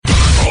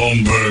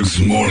Holmberg's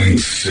morning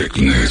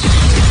sickness.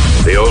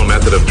 The old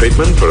method of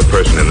treatment for a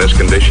person in this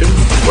condition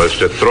was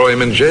to throw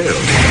him in jail.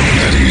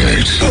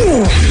 98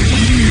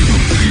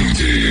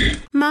 KUPD.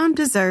 Mom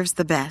deserves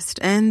the best,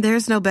 and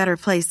there's no better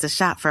place to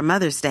shop for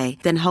Mother's Day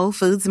than Whole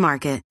Foods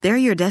Market. They're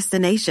your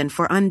destination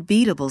for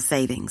unbeatable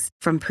savings,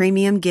 from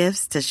premium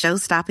gifts to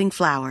show-stopping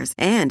flowers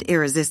and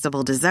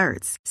irresistible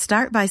desserts.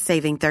 Start by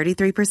saving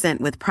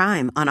 33% with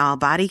Prime on all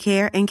body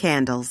care and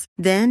candles.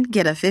 Then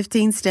get a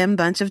 15-stem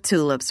bunch of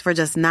tulips for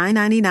just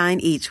 $9.99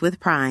 each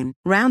with Prime.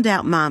 Round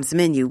out Mom's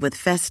menu with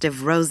festive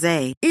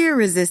rosé,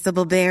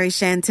 irresistible berry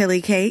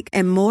chantilly cake,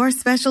 and more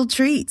special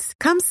treats.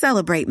 Come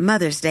celebrate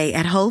Mother's Day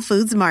at Whole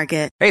Foods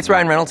Market. Hey, it's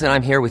Ryan Reynolds, and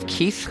I'm here with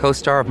Keith,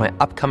 co-star of my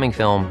upcoming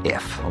film,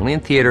 If, only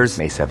in theaters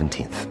May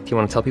 17th. Do you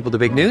want to tell people the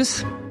big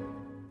news?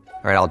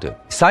 All right, I'll do it.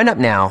 Sign up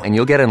now and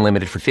you'll get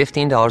unlimited for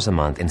 $15 a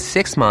month and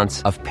 6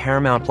 months of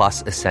Paramount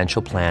Plus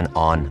Essential Plan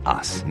on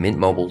us.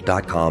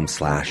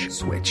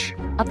 MintMobile.com/switch.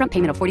 Upfront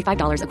payment of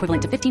 $45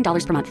 equivalent to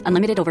 $15 per month.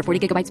 Unlimited over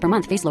 40 gigabytes per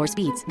month. Face lower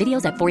speeds.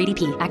 Videos at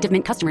 480p. Active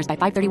Mint customers by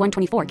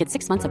 531.24 get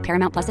 6 months of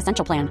Paramount Plus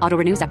Essential Plan. Auto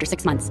renews after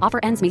 6 months. Offer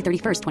ends May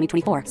 31st,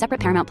 2024. Separate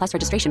Paramount Plus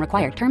registration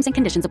required. Terms and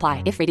conditions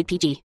apply if rated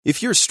PG.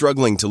 If you're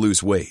struggling to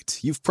lose weight,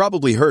 you've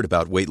probably heard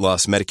about weight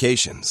loss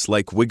medications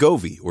like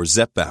Wegovy or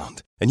Zepbound,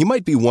 and you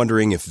might be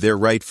wondering if they're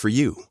right for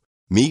you.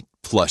 Meet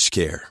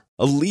PlushCare,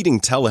 a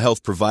leading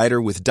telehealth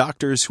provider with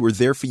doctors who are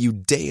there for you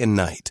day and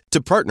night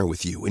to partner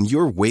with you in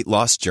your weight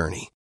loss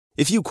journey.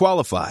 If you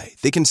qualify,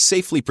 they can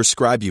safely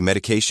prescribe you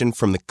medication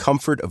from the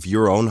comfort of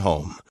your own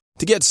home.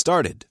 To get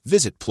started,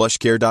 visit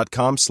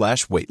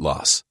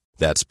plushcare.com/weight-loss.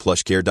 That's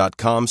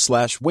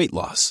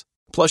plushcare.com/weight-loss.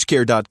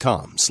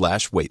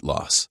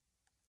 plushcare.com/weight-loss.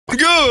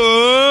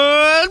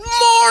 Good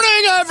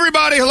morning,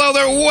 everybody. Hello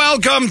there.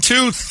 Welcome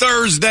to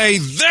Thursday.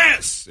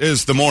 This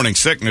is the Morning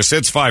Sickness.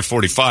 It's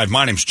 5:45.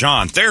 My name's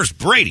John. There's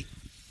Brady.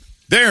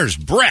 There's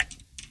Brett.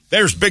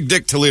 There's Big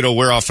Dick Toledo.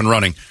 We're off and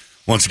running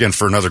once again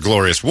for another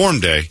glorious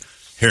warm day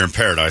here in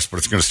paradise, but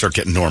it's going to start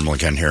getting normal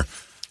again here.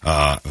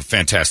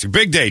 Fantastic.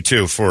 Big day,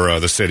 too, for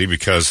the city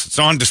because it's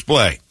on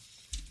display.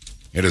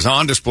 It is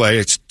on display.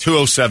 It's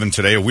 2:07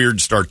 today, a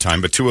weird start time,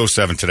 but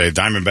 2:07 today.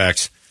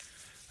 Diamondbacks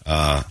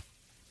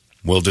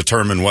will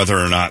determine whether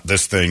or not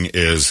this thing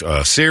is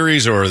a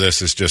series or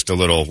this is just a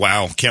little,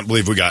 wow, can't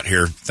believe we got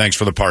here. Thanks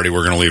for the party.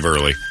 We're going to leave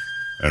early.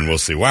 And we'll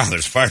see. Wow,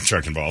 there's a fire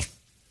truck involved.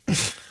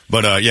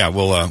 But, yeah,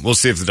 we'll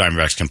see if the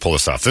Diamondbacks can pull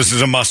this off. This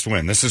is a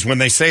must-win. This is when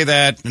they say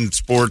that in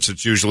sports,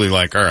 it's usually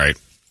like, all right,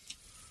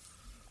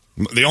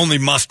 the only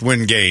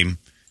must-win game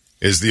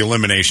is the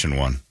elimination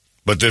one.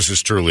 But this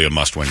is truly a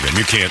must-win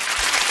game.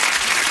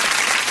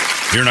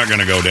 You're not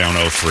going to go down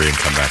 0-3 and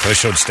come back. They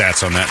showed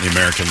stats on that in the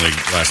American League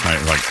last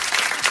night, like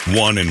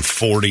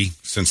 1-40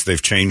 since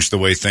they've changed the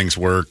way things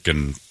work,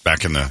 and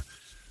back in the,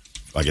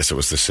 I guess it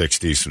was the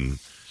 60s, and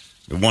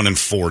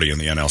 1-40 in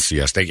the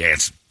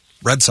NLCS.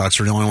 Red Sox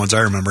are the only ones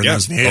I remember. Yeah,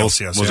 was in the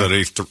ALCS. Was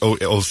it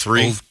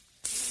 03?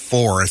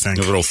 04, I think.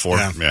 Was it 04?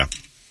 Yeah.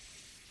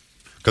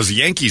 Because the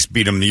Yankees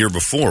beat them the year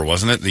before,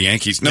 wasn't it? The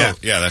Yankees? No.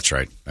 Yeah, that's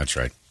right. That's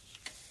right.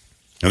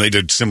 And they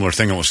did a similar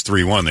thing. It was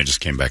 3-1. They just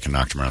came back and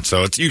knocked them around.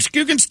 So you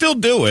can still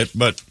do it,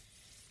 but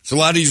it's a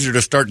lot easier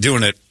to start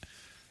doing it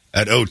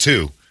at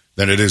 0-2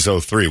 than it is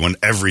 0-3 when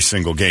every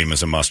single game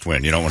is a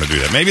must-win. You don't want to do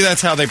that. Maybe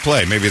that's how they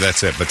play. Maybe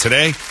that's it. But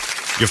today,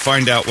 you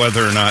find out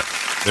whether or not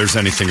there's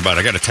anything about it.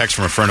 I got a text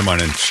from a friend of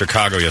mine in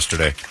Chicago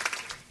yesterday,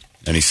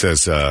 and he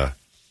says, I'm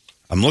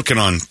looking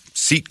on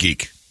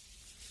SeatGeek.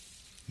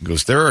 He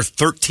goes, there are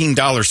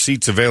 $13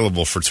 seats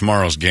available for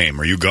tomorrow's game.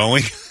 Are you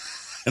going?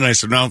 And I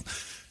said, no,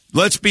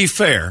 let's be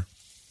fair.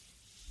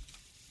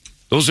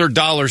 Those are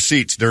dollar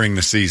seats during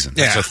the season.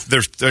 Yeah.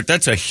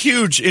 That's a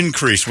huge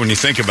increase when you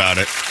think about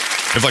it.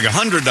 If like a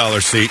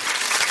 $100 seat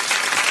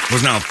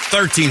was now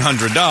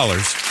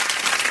 $1,300,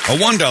 a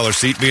 $1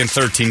 seat being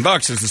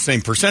 $13 is the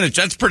same percentage.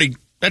 That's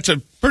a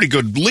pretty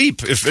good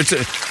leap.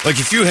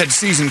 If you had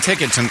season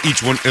tickets and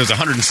each one it was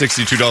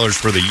 $162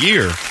 for the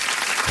year,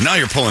 and now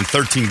you're pulling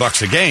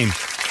 $13 a game.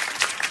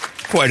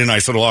 Quite a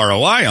nice little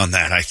ROI on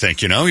that, I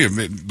think.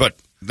 But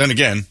then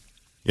again,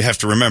 you have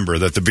to remember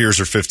that the beers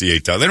are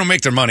 $58. They don't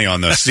make their money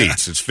on those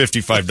seats. It's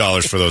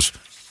 $55 for those.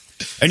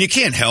 And you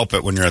can't help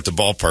it when you're at the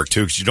ballpark,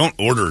 too, because you don't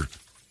order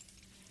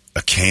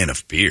a can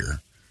of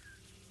beer.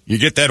 You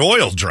get that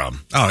oil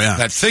drum. Oh, yeah.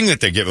 That thing that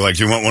they give, like,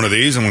 do you want one of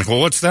these? I'm like, well,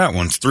 what's that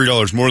one? It's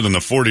 $3 more than the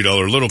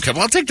 $40 little cup.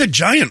 Well, I'll take the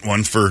giant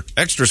one for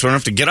extra so I don't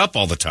have to get up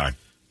all the time.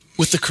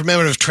 With the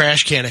commemorative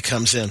trash can it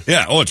comes in.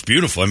 Yeah, it's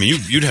beautiful. I mean,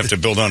 you'd have to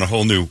build on a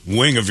whole new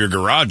wing of your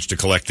garage to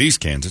collect these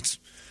cans.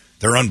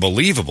 They're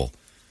unbelievable.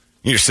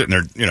 You're sitting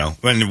there,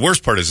 and the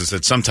worst part is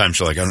that sometimes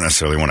you're like, I don't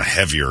necessarily want a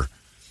heavier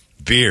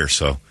beer.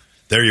 So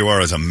there you are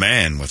as a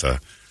man with a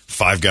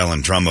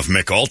 5-gallon drum of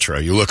Mick Ultra.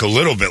 You look a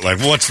little bit like,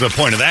 what's the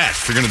point of that?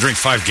 If you're going to drink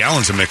 5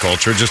 gallons of Mick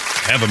Ultra, just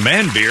have a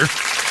man beer.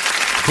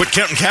 Quit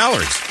counting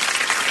calories.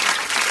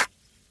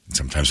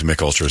 Sometimes a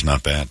Mick Ultra is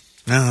not bad.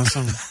 No,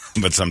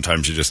 but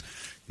sometimes you just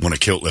want a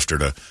kilt lifter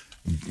to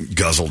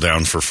guzzle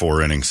down for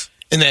 4 innings.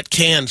 And that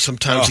can,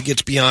 sometimes it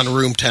gets beyond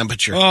room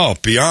temperature. Oh,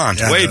 beyond.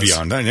 Yeah, way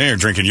beyond. Now you're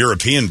drinking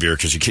European beer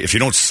because if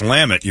you don't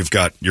slam it, you've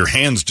got your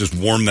hands just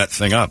warm that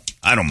thing up.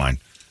 I don't mind.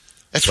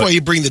 That's why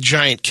you bring the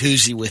giant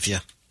koozie with you.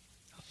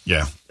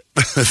 Yeah.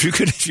 if you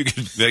could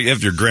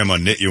have your grandma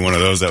knit you one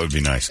of those, that would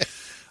be nice.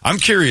 I'm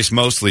curious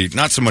mostly,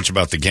 not so much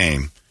about the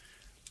game,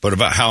 but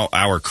about how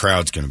our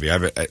crowd's going to be.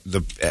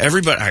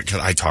 Everybody,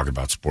 I talk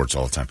about sports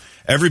all the time.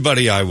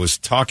 Everybody I was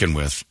talking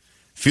with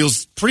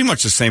feels pretty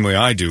much the same way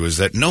I do, is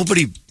that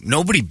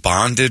nobody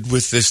bonded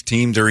with this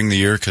team during the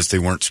year because they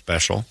weren't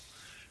special.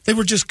 They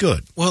were just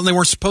good. Well, they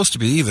weren't supposed to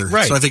be either.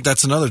 Right. So I think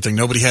that's another thing.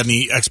 Nobody had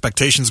any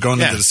expectations going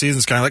into the season.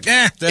 It's kind of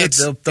like,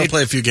 they'll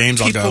play a few games,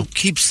 I'll go. People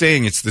keep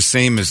saying it's the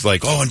same as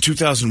like, in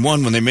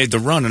 2001 when they made the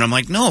run. And I'm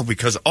like, no,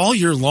 because all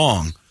year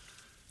long,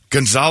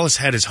 Gonzalez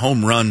had his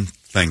home run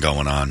thing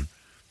going on.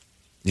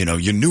 You know,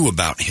 you knew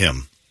about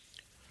him.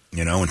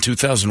 You know, in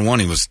 2001,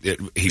 he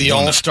the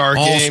All-Star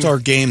game. All-Star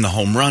game, the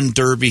home run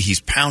derby. He's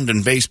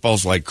pounding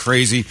baseballs like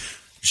crazy.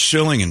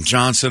 Schilling and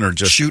Johnson are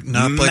just shooting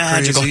up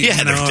magical. Like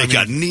crazy. Yeah, they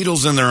got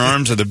needles in their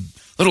arms or the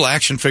little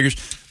action figures.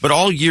 But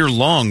all year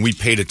long, we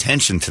paid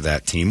attention to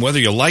that team. Whether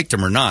you liked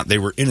them or not, they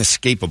were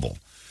inescapable.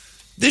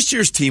 This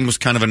year's team was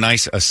kind of a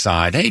nice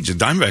aside. Hey, the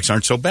Diamondbacks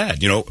aren't so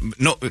bad. You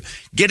know,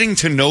 getting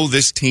to know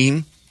this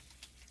team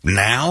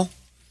now,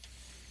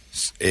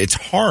 it's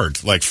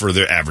hard, like, for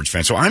the average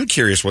fan. So I'm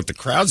curious what the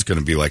crowd's going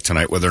to be like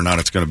tonight, whether or not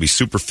it's going to be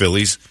super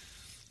Phillies,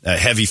 a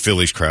heavy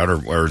Phillies crowd,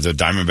 or the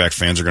Diamondback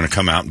fans are going to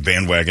come out and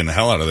bandwagon the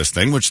hell out of this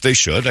thing, which they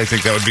should. I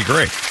think that would be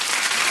great.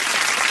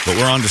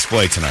 But we're on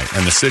display tonight,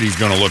 and the city's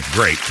going to look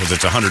great because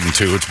it's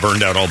 102. It's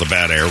burned out all the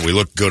bad air. We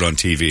look good on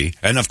TV.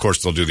 And, of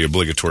course, they'll do the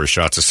obligatory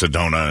shots of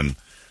Sedona and,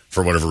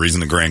 for whatever reason,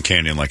 the Grand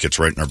Canyon, like it's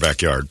right in our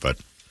backyard. But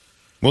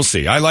we'll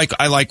see. I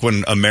like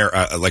when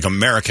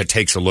America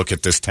takes a look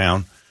at this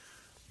town.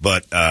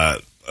 But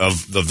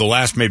of the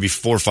last maybe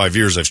 4 or 5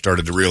 years, I've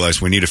started to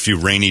realize we need a few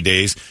rainy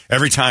days.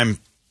 Every time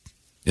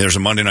there's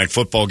a Monday Night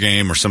Football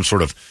game or some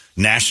sort of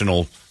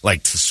national,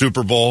 like the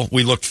Super Bowl,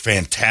 we looked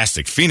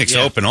fantastic. Phoenix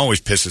Open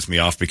always pisses me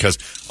off because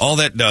all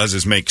that does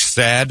is make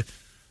sad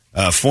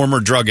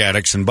former drug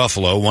addicts in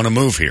Buffalo want to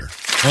move here.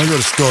 I got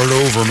to start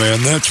over,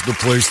 man. That's the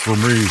place for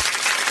me.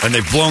 And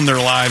they've blown their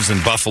lives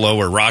in Buffalo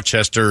or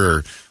Rochester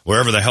or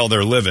wherever the hell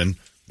they're living.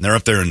 And they're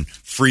up there in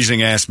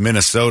freezing-ass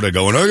Minnesota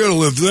going, I got to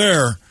live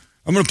there.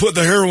 I'm going to put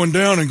the heroin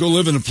down and go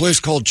live in a place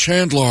called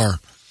Chandler.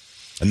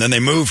 And then they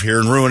move here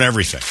and ruin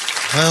everything.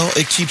 Well,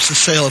 it keeps the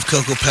sale of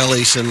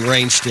Kokopellis and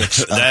rain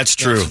sticks up. That's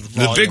true.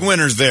 The big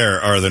winners there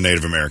are the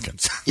Native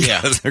Americans.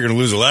 Yeah. They're going to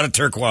lose a lot of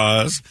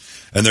turquoise,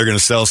 and they're going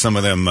to sell some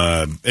of them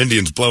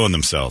Indians blowing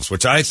themselves,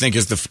 which I think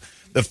is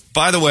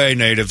by the way,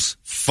 natives,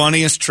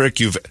 funniest trick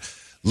you've...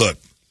 Look,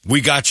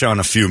 we got you on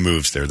a few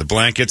moves there. The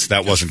blankets,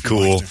 that wasn't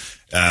cool.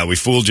 We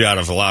fooled you out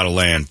of a lot of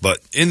land. But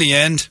in the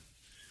end,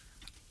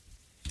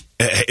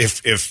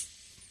 if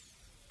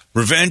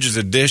revenge is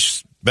a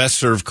dish best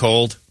served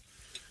cold,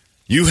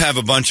 you have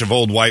a bunch of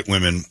old white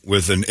women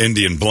with an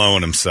Indian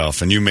blowing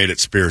himself, and you made it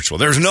spiritual.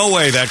 There's no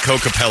way that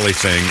Kokopelli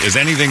thing is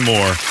anything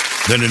more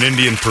than an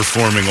Indian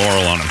performing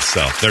oral on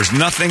himself. There's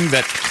nothing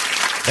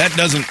that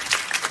doesn't...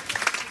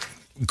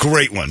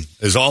 Great one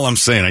is all I'm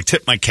saying. I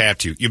tip my cap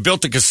to you. You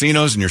built the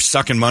casinos, and you're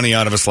sucking money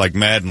out of us like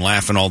mad and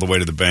laughing all the way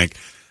to the bank.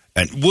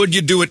 And would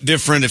you do it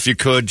different if you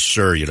could?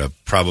 Sure, you'd have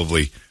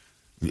probably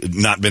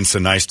not been so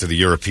nice to the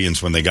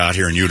Europeans when they got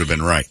here, and you'd have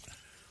been right.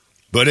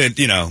 But,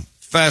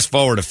 fast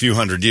forward a few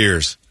hundred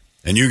years,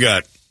 and you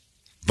got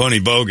Bunny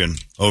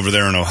Bogan over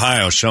there in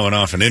Ohio showing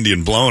off an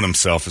Indian blowing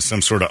himself as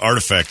some sort of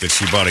artifact that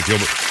she bought at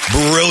Gilbert.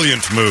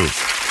 Brilliant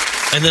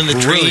move. And then the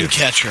dream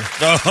catcher.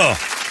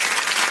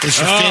 It's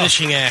the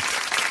finishing act.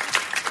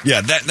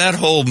 Yeah, that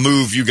whole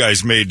move you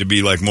guys made to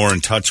be like more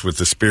in touch with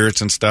the spirits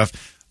and stuff.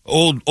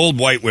 Old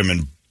white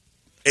women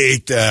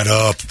ate that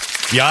up.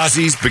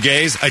 Yazzies,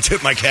 begays, I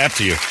tip my cap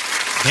to you.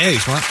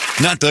 Gays, what?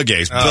 Not the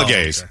gays, the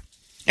gays. Okay.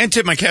 And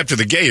tip my cap to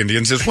the gay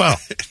Indians as well.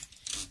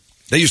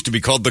 They used to be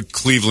called the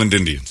Cleveland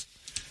Indians.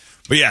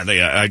 But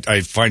yeah,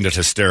 I find it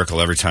hysterical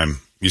every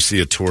time you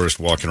see a tourist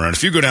walking around.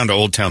 If you go down to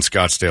Old Town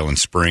Scottsdale in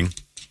spring,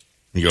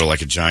 you go to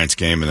like a Giants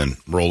game and then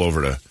roll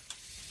over to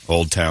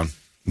Old Town,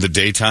 the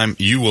daytime,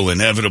 you will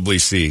inevitably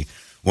see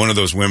one of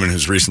those women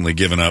who's recently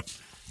given up,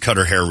 cut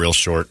her hair real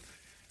short,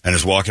 and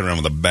is walking around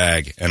with a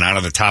bag. And out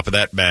of the top of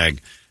that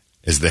bag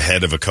is the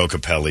head of a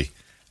Kokopelli,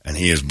 and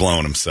he is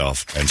blowing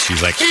himself. And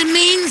she's like, it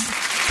means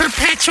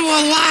perpetual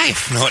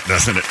life. No, it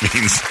doesn't. It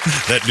means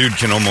that dude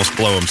can almost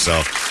blow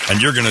himself.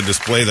 And you're going to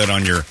display that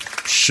on your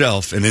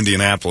shelf in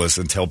Indianapolis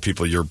and tell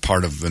people you're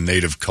part of the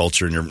native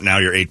culture and you're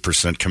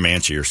 8%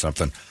 Comanche or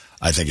something.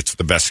 I think it's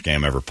the best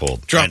scam ever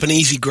pulled. Drop an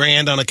easy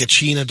 $1,000 on a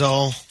Kachina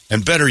doll.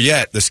 And better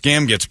yet, the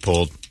scam gets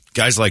pulled.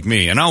 Guys like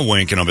me, and I'll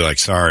wink and I'll be like,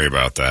 sorry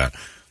about that.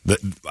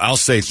 I'll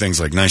say things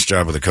like, nice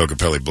job with the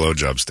Kokopelli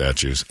blowjob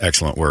statues.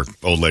 Excellent work.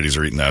 Old ladies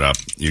are eating that up.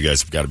 You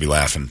guys have got to be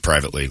laughing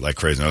privately like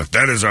crazy. Like,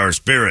 that is our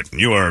spirit.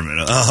 You are...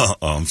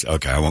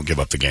 okay, I won't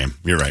give up the game.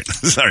 You're right.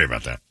 Sorry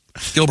about that.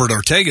 Gilbert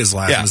Ortega's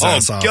laughing his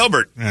ass off.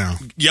 Gilbert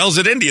yells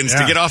at Indians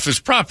to get off his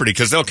property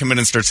because they'll come in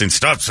and start saying,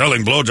 "Stop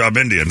selling blowjob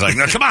Indians." Like,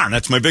 no, come on,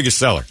 that's my biggest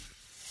seller.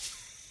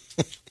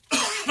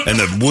 And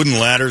the wooden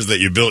ladders that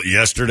you built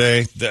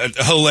yesterday,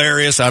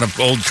 hilarious, out of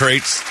old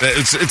crates.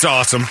 It's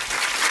awesome.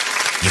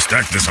 You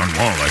stack this on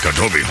wall like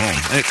Adobe home.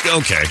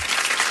 Okay.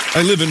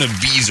 I live in a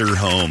Beezer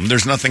home.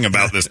 There's nothing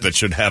about this that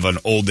should have an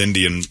old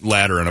Indian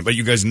ladder in it, but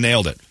you guys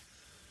nailed it.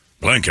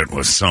 Blanket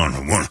was sewn.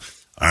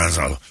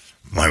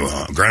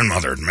 My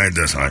grandmother had made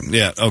this.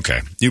 Yeah,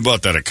 okay. You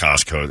bought that at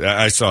Costco.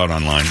 I saw it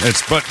online.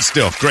 But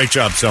still, great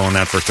job selling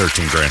that for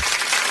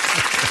 $13,000.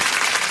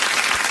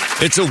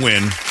 It's a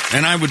win,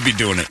 and I would be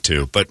doing it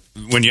too. But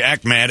when you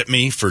act mad at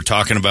me for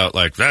talking about,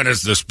 like, that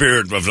is the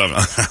spirit of love.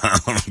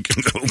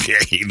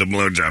 Okay, the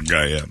blowjob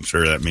guy. Yeah, I'm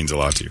sure that means a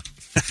lot to you.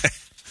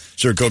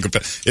 Sure,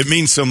 Kokopellis. It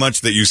means so much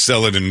that you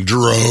sell it in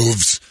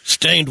droves.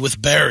 Stained with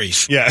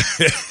berries. Yeah.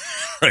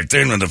 Right,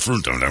 stained with the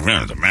fruit of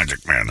the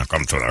magic man.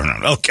 Come to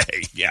the...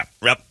 Okay, yeah.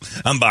 Yep,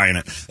 I'm buying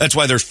it. That's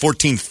why there's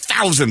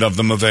 14,000 of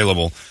them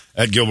available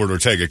at Gilbert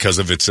Ortega, because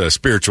of its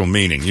spiritual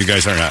meaning. You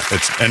guys are not.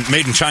 And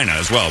made in China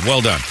as well.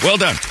 Well done. Well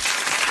done.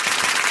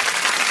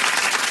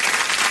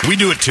 We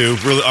do it too.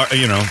 Really,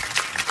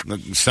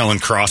 selling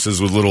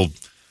crosses with little.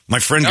 My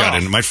friend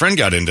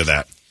got into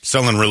that,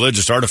 selling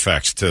religious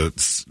artifacts to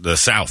the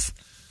South.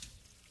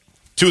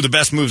 Two of the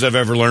best moves I've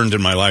ever learned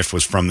in my life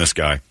was from this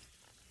guy.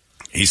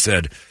 He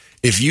said,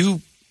 if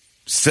you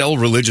sell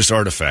religious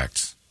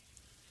artifacts,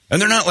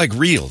 and they're not like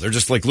real, they're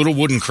just like little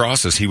wooden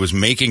crosses he was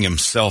making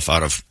himself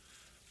out of.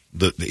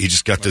 He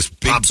just got this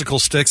big popsicle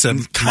sticks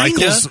and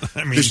Michaels.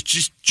 This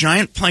just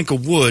giant plank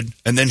of wood,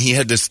 and then he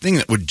had this thing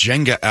that would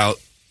Jenga out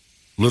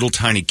little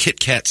tiny Kit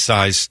Kat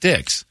size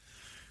sticks.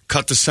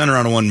 Cut the center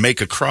on one,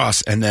 make a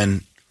cross, and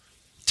then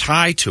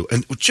tie to it.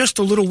 And just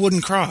a little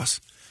wooden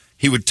cross.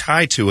 He would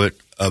tie to it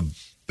a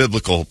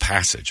biblical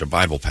passage, a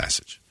Bible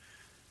passage.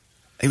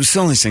 He was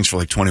selling these things for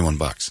like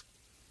 $21.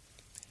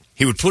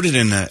 He would put it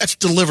in a... That's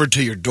delivered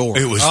to your door.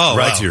 It was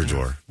to your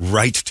door.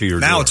 Right to your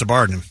door. Now it's a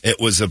bargain. It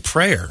was a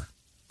prayer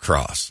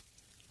cross.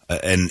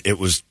 And it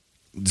was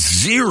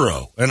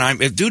 $0.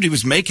 And he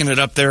was making it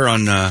up there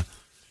on... where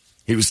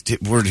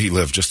did he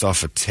live? Just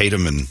off of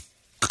Tatum and...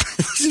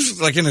 He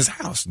was like in his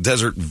house.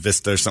 Desert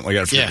Vista or something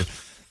like that. Yeah.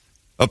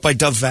 Up by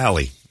Dove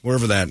Valley.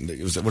 Wherever that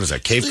was. What is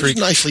that, Cave Creek?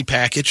 Nicely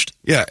packaged.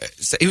 Yeah.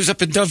 He was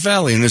up in Dove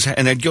Valley,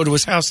 and I'd go to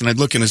his house, and I'd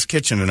look in his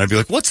kitchen, and I'd be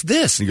like, what's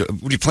this? And he'd go,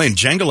 what are you playing,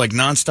 Jenga, like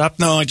nonstop?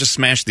 No, I just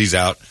smash these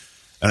out,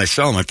 and I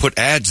sell them. I put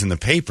ads in the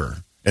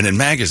paper and in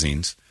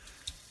magazines,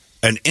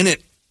 and in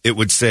it, it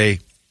would say,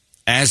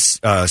 as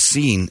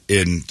seen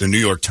in the New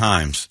York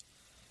Times,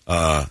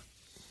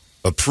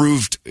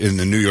 approved in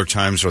the New York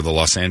Times or the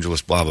Los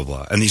Angeles blah, blah,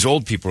 blah. And these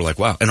old people were like,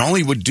 wow. And all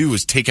he would do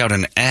is take out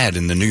an ad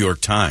in the New York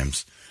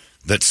Times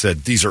that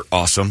said, these are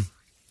awesome.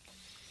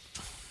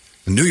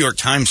 The New York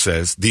Times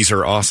says, these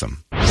are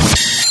awesome.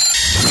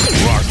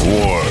 Rock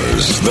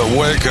Wars, the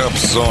wake-up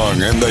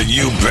song and the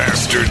you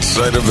bastard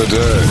sight of the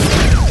day.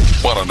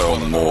 Want to know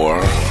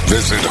more?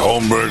 Visit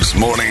Holmberg's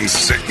Morning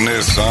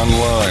Sickness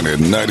online at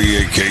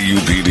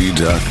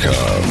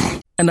 98kupd.com.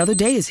 Another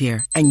day is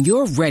here, and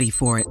you're ready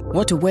for it.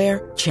 What to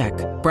wear? Check.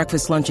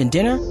 Breakfast, lunch, and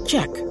dinner?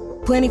 Check.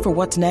 Planning for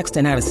what's next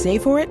and how to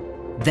save for it?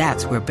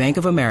 That's where Bank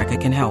of America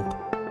can help.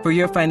 For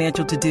your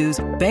financial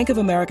to-dos, Bank of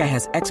America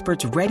has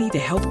experts ready to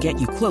help get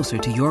you closer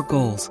to your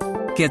goals.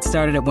 Get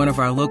started at one of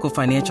our local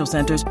financial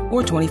centers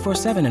or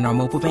 24/7 in our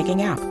mobile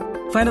banking app.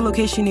 Find a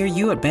location near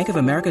you at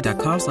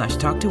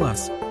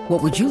bankofamerica.com/talktous.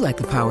 What would you like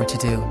the power to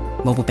do?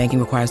 Mobile banking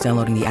requires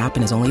downloading the app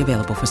and is only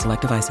available for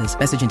select devices.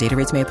 Message and data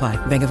rates may apply.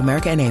 Bank of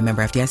America N.A.,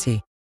 member FDIC.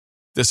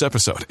 This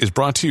episode is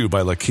brought to you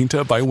by La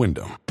Quinta by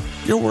Wyndham.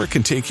 Your work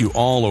can take you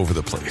all over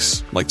the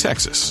place, like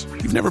Texas.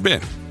 You've never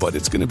been, but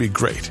it's going to be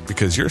great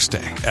because you're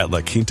staying at La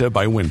Quinta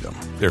by Wyndham.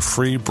 Their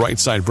free Bright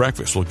Side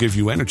breakfast will give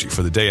you energy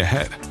for the day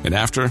ahead. And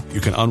after,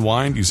 you can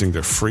unwind using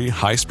their free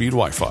high-speed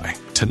Wi-Fi.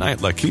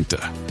 Tonight, La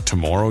Quinta.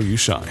 Tomorrow, you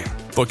shine.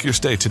 Book your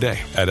stay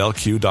today at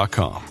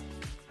LQ.com.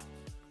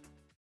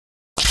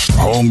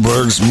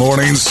 Holmberg's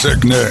Morning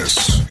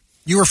Sickness.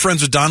 You were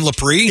friends with Don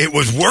Lapre? It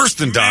was worse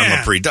than Don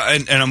Lapre.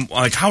 And I'm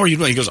like, how are you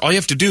doing? He goes, all you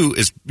have to do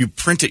is you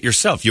print it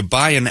yourself. You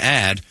buy an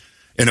ad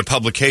in a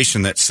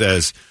publication that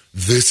says,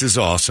 this is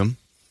awesome.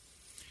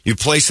 You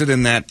place it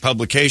in that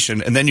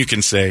publication, and then you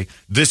can say,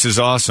 this is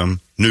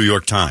awesome, New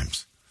York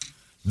Times.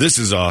 This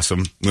is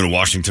awesome,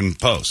 Washington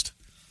Post.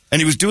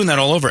 And he was doing that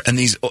all over. And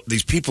these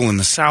people in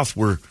the South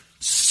were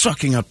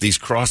sucking up these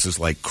crosses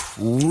like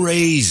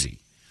crazy.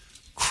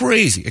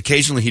 Crazy.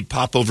 Occasionally he'd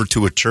pop over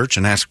to a church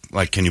and ask,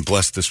 like, can you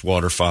bless this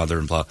water, Father,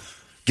 and blah.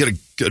 Get a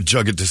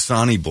jug of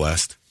Dasani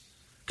blessed.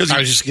 I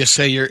was just going to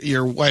say,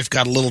 your wife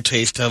got a little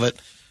taste of it.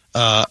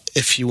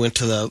 If you went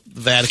to the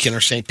Vatican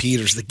or St.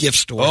 Peter's, the gift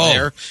store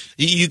there.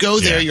 You go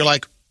there, you're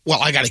like,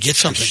 well, I got to get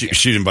something.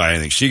 She didn't buy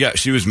anything.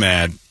 She was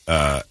mad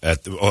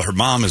her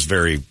mom is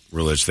very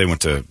religious. They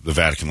went to the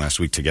Vatican last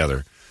week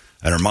together,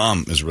 and her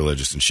mom is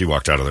religious, and she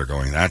walked out of there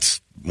going,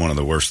 that's one of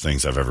the worst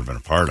things I've ever been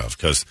a part of,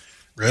 because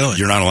really?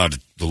 You're not allowed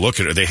to look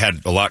at it. They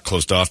had a lot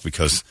closed off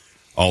because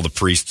all the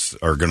priests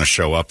are going to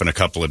show up in a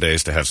couple of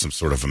days to have some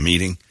sort of a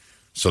meeting.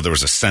 So there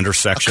was a center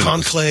section. A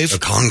conclave. A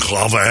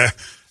conclave.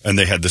 And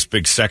they had this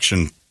big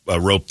section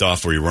roped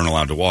off where you weren't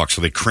allowed to walk.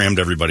 So they crammed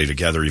everybody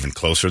together even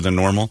closer than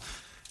normal.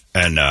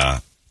 And,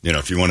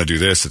 if you want to do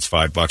this, it's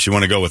 $5. You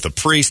want to go with a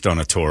priest on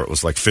a tour, it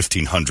was like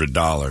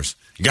 $1,500.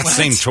 You got the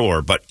same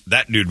tour, but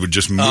that dude would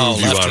just move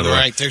you out of the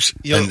right.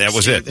 And that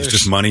was it. It's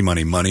just money.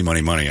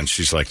 And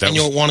she's like, and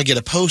you'll want to get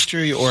a poster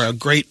or a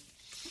great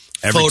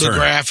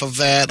photograph of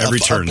that. A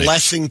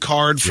blessing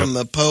card from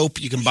the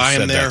Pope. You can buy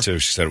them there. That too.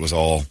 She said it was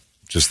all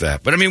just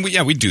that. But I mean,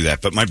 we do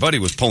that. But my buddy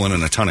was pulling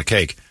in a ton of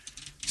cake.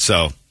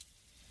 So,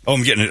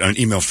 I'm getting an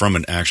email from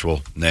an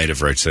actual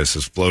native, right? Says,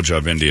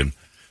 blowjob Indian.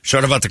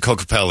 Shout out to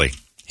Kokopellis.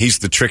 He's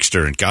the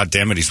trickster, and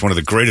goddamn it, he's one of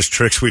the greatest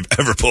tricks we've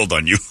ever pulled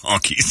on you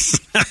honkies.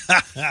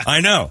 I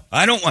know.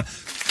 I don't want...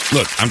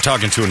 Look, I'm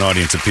talking to an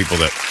audience of people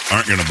that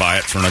aren't going to buy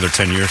it for another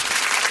 10 years.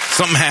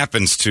 Something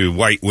happens to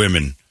white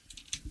women.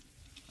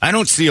 I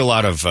don't see a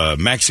lot of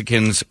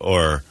Mexicans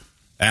or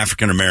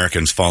African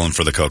Americans falling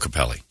for the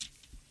Kokopellis.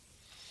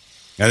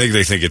 I think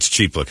they think it's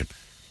cheap looking.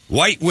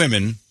 White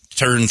women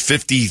turn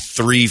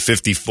 53,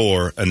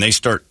 54, and they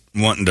start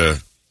wanting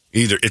to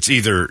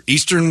either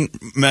Eastern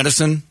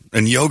medicine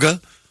and yoga,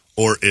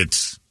 or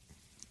it's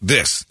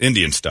this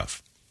Indian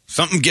stuff.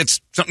 Something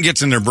gets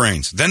in their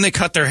brains. Then they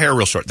cut their hair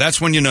real short.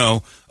 That's when you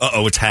know,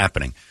 it's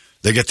happening.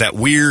 They get that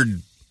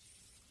weird,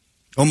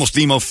 almost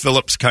Emo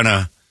Phillips kind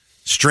of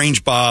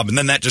strange bob, and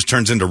then that just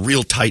turns into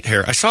real tight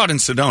hair. I saw it in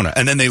Sedona,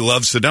 and then they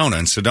love Sedona,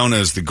 and Sedona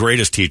is the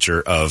greatest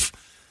teacher of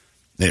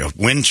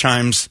wind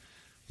chimes,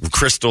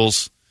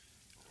 crystals.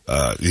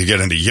 You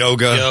get into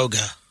yoga,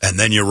 and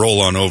then you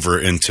roll on over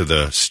into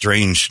the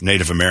strange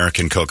Native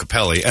American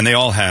Kokopellis, and they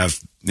all have,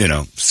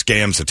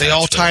 scams attached. They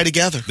all tie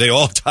together. They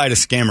all tie to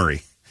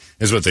scammery,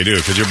 is what they do,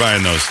 because you're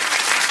buying those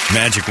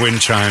magic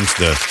wind chimes,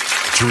 that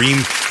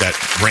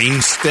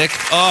rain stick.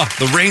 Oh,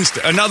 the rain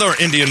stick. Another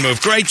Indian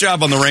move. Great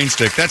job on the rain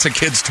stick. That's a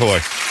kid's toy.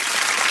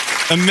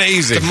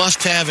 Amazing. The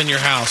must-have in your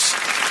house.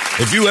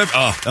 If you ever,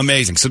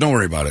 amazing. So don't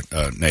worry about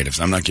it, natives.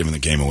 I'm not giving the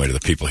game away to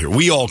the people here.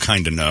 We all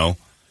kind of know.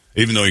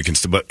 Even though you can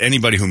still, but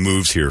anybody who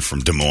moves here from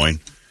Des Moines,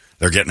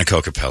 they're getting a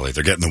Kokopellis,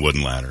 they're getting the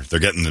wooden ladder,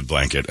 they're getting the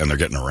blanket, and they're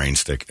getting a rain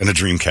stick, and a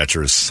dream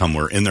catcher is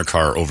somewhere in their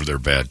car over their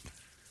bed.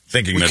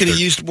 Thinking we could have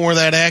used more of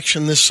that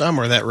action this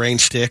summer, that rain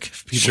stick.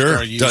 Sure,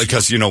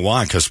 because you know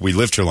why? Because we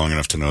lived here long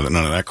enough to know that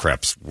none of that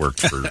crap's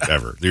worked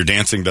forever. Your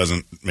dancing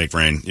doesn't make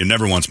rain. You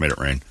never once made it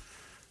rain.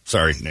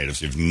 Sorry,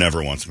 natives, you've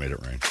never once made it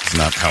rain. It's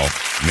not how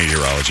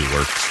meteorology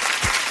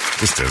works.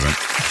 Just isn't.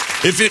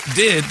 If it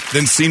did,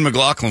 then Sean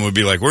McLaughlin would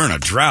be like, we're in a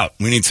drought.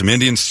 We need some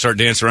Indians to start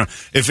dancing around.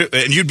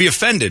 And you'd be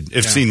offended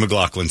if Sean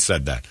McLaughlin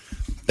said that.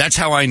 That's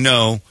how I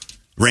know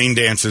rain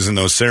dances and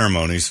those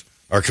ceremonies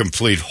are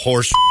complete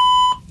horse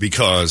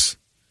because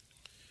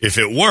if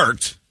it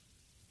worked,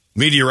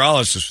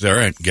 meteorologists would say, all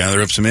right,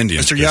 gather up some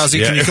Indians. Mr.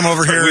 Yazzie, can you come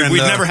over here? We'd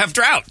never have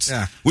droughts.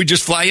 Yeah. We'd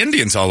just fly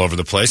Indians all over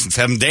the place and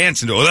have them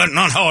dance and do, that's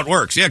not how it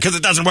works. Yeah, because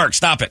it doesn't work.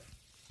 Stop it.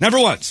 Never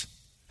once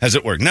has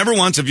it worked. Never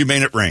once have you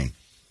made it rain.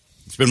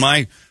 It's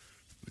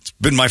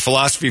been my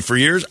philosophy for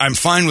years. I'm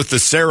fine with the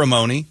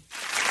ceremony,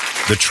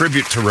 the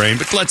tribute to rain,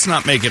 but let's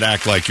not make it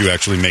act like you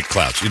actually make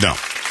clouds. You don't.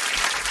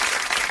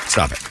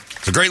 Stop it.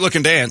 It's a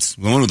great-looking dance.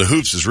 The one with the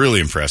hoops is really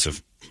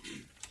impressive.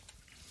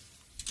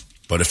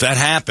 But if that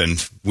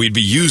happened, we'd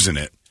be using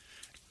it,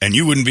 and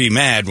you wouldn't be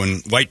mad when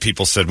white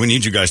people said, we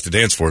need you guys to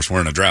dance for us. We're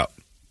in a drought.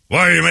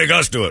 Why do you make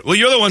us do it? Well,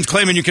 you're the ones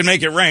claiming you can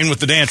make it rain with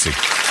the dancing.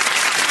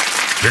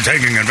 You're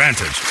taking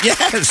advantage.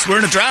 Yes, we're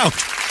in a drought.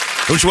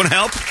 Don't you want to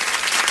help?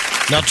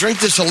 Now drink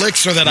this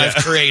elixir that I've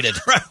created.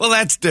 Right. Well,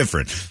 that's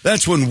different.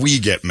 That's when we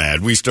get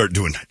mad. We start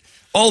doing...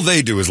 All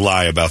they do is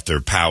lie about their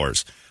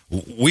powers.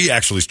 We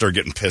actually start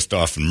getting pissed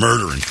off and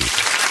murdering people.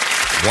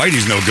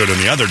 Whitey's no good in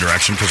the other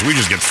direction because we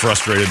just get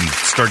frustrated and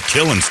start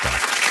killing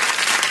stuff.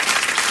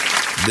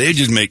 They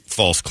just make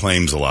false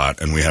claims a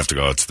lot, and we have to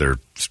go, it's their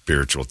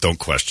spiritual. Don't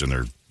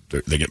question.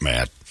 They get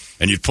mad.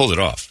 And you pulled it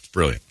off. It's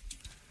brilliant.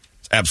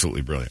 It's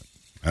absolutely brilliant.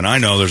 And I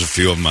know there's a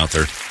few of them out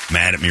there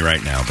mad at me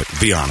right now, but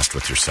be honest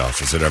with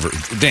yourself. Is it ever...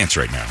 Dance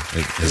right now.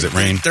 Has it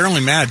rained? They're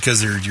only mad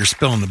because you're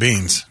spilling the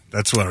beans.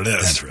 That's what it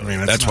is.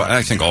 That's why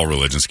I think all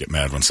religions get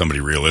mad when somebody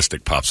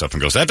realistic pops up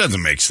and goes, that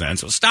doesn't make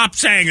sense. Well, stop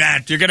saying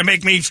that. You're going to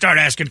make me start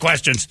asking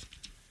questions.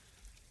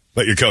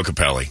 But your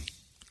Kokopellis.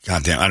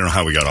 God damn, I don't know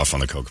how we got off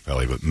on the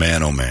Kokopellis, but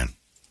man, oh man.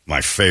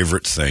 My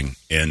favorite thing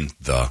in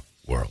the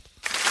world.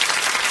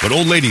 But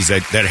old ladies,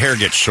 that hair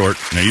gets short,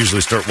 and they usually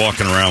start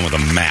walking around with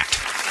a mat.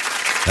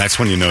 That's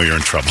when you know you're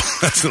in trouble.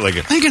 That's like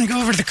I'm going to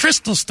go over to the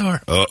crystal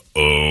store.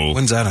 Uh-oh.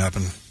 When's that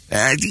happen?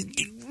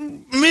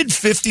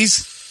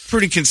 Mid-50s,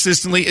 pretty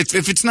consistently.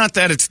 If it's not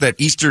that, it's that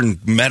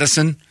Eastern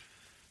medicine.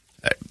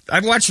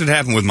 I've watched it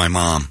happen with my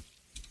mom.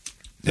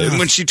 Yeah.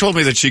 When she told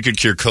me that she could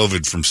cure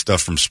COVID from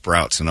stuff from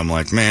sprouts, and I'm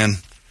like, man,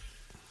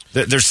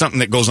 there's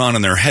something that goes on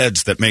in their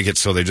heads that make it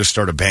so they just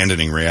start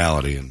abandoning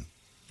reality. And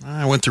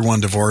I went through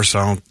one divorce.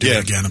 I won't do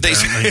it again,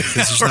 apparently.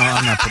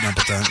 I'm not putting up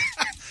with that.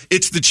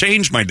 It's the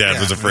change my dad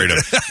was afraid of.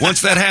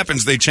 Once that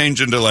happens, they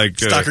change into like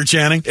Stockard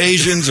Channing,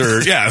 Asians,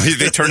 or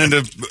they turn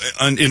into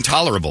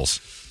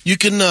intolerables. You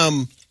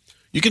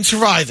can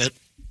survive it.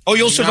 Oh,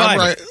 you'll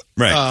survive it.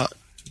 Right.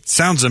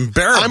 Sounds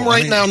unbearable. I'm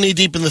right now knee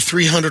deep in the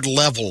 300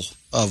 level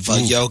of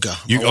yoga.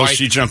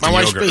 She jumped in yoga early. My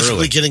wife's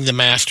basically getting the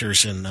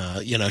masters, and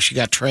she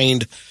got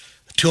trained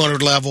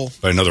 200 level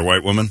by another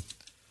white woman.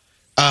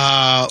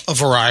 A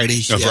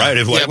variety. A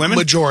variety of white women?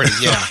 Majority,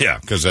 yeah. Yeah,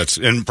 because that's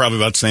probably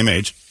about the same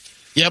age.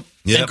 Yep.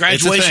 And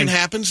graduation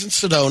happens in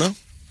Sedona.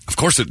 Of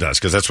course it does,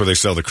 because that's where they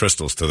sell the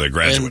crystals to their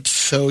graduates. And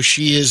so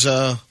she is...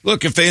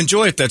 Look, if they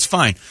enjoy it, that's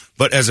fine.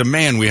 But as a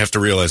man, we have to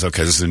realize,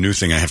 okay, this is a new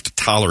thing I have to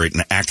tolerate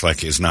and act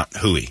like is not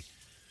hooey.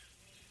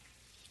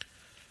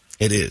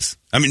 It is.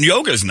 I mean,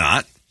 yoga's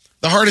not.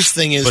 The hardest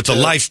thing is... But the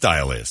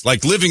lifestyle is.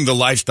 Like, living the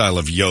lifestyle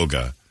of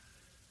yoga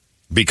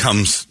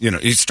becomes,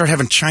 you start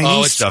having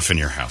Chinese stuff in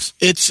your house.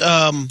 It's,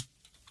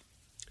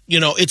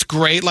 it's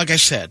great, like I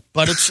said,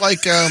 but it's like...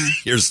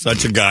 You're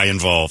such a guy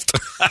involved.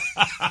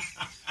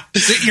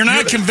 You're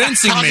not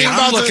convincing me.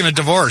 I'm looking at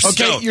divorce.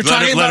 Okay, No, you're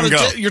talking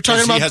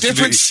about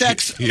different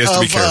sects he has to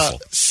be careful.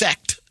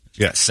 Sect.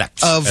 Yeah,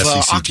 sects. Of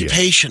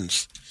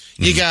occupations.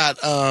 You got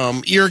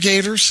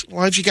irrigators.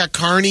 You got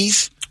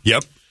carnies.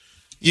 Yep.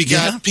 You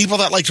got people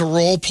that like to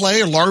role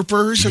play or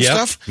LARPers and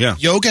stuff. Yeah.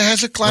 Yoga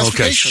has a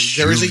classification.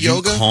 Okay. There is a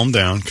yoga. Calm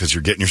down, because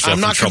you're getting yourself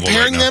in trouble right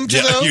now. I'm not comparing them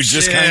to those. You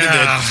just kind of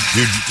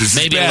did.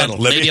 Maybe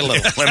a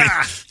little.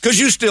 Because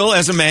you still,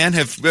 as a man,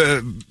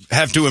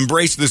 have to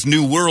embrace this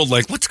new world.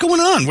 Like, what's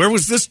going on? Where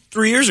was this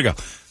 3 years ago?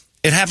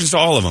 It happens to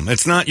all of them.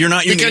 It's not. You're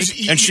not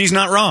unique, and she's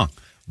not wrong.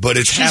 But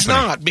it's happening. She's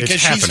not,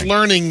 because she's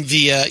learning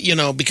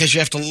the, because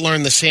you have to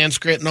learn the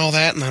Sanskrit and all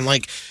that. And I'm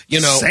like,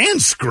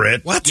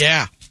 Sanskrit? What?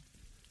 Yeah.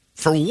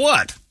 For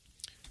what?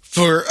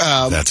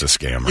 That's a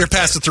scam. You're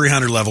past the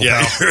 300 level,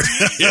 pal.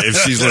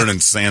 If she's learning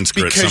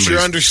Sanskrit, because you're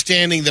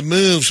understanding the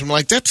moves. I'm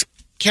like,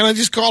 can I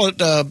just call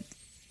it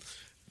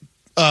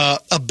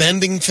a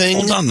bending thing?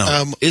 Hold on,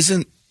 though.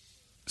 Isn't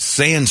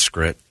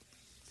Sanskrit?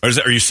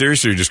 Are you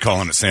serious, or are you just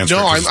calling it Sanskrit?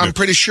 No, I'm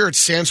pretty sure it's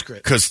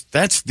Sanskrit. Because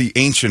that's the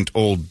ancient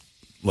old,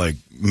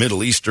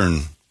 Middle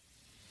Eastern,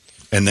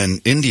 and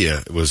then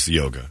India was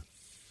yoga.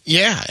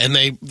 Yeah, and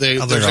there's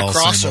a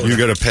crossover. You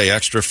got to pay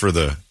extra for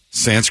the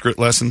Sanskrit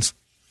lessons?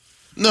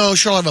 No,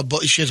 she'll have a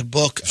book. She has a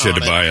book. She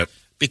had to buy it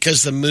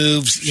because the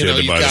moves. She had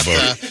to buy the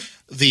book.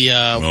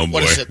 Oh boy,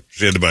 what is it?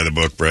 She had to buy the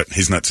book, Brett.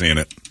 He's not seeing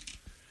it.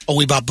 Oh,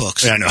 we bought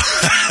books. Yeah, I know.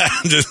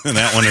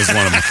 That one is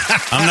one of them.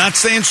 I'm not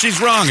saying she's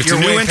wrong. It's a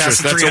new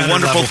interest. That's a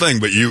wonderful thing.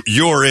 But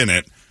you're in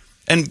it,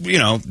 and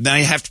now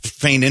you have to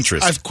feign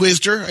interest. I've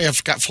quizzed her.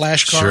 I've got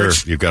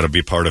flashcards. Sure, you've got to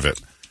be part of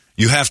it.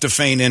 You have to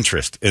feign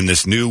interest in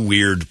this new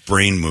weird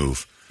brain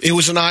move. It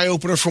was an eye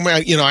opener for me.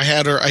 I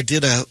had her. I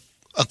did a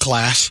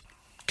class.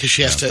 Because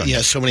she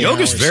has so many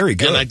Yoga's hours. Very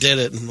good. And I did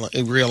it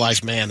and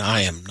realized, man,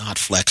 I am not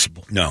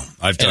flexible. No,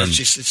 I've done.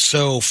 It's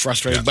so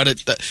frustrating,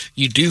 but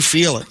you do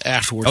feel it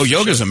afterwards. Oh,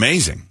 yoga's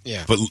amazing.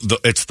 Yeah. But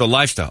it's the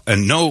lifestyle.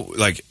 And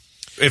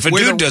if a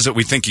dude does it,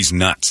 we think he's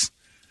nuts.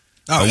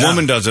 A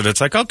woman does it,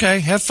 it's like,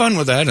 okay, have fun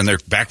with that. And they're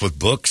back with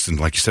books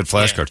and, like you said,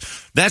 flashcards.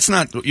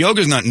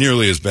 Yoga's not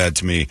nearly as bad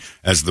to me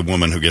as the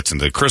woman who gets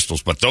into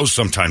crystals, but those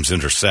sometimes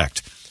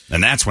intersect.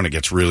 And that's when it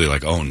gets really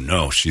like, oh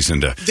no, she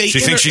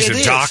thinks she's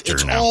a doctor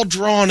it's now. It's all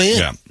drawn in.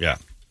 Yeah.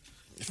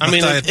 I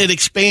mean, it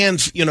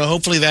expands,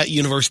 hopefully that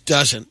universe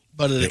doesn't,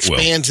 but it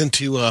expands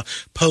into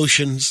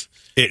potions.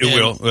 It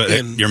will.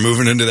 You're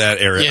moving into that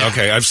area. Yeah.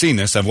 Okay, I've seen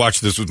this. I've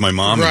watched this with my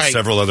mom and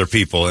several other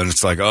people, and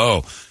it's like,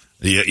 oh,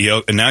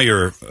 and now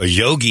you're a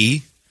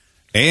yogi.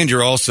 And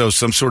you're also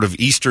some sort of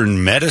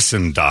Eastern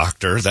medicine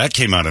doctor. That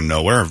came out of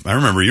nowhere. I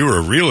remember you were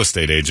a real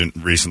estate agent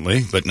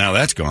recently, but now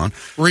that's gone.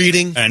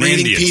 Reading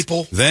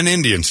people. Then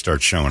Indians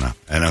start showing up.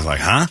 And I was like,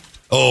 huh?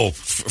 Oh,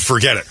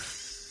 forget it.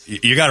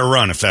 You got to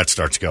run if that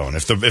starts going.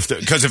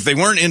 Because if they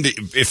weren't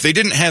if they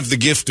didn't have the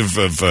gift of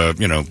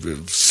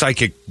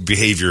psychic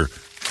behavior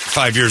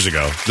 5 years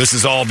ago, this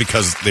is all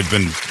because they've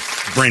been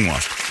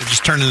brainwashed. They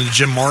just turned into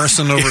Jim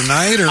Morrison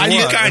overnight, or what? I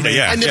nipped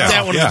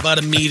that one in the bud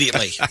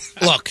immediately.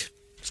 Look.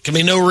 Can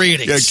be no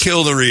readings. Yeah,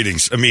 kill the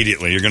readings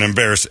immediately. You're going to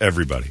embarrass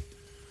everybody.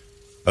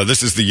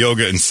 This is the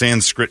yoga and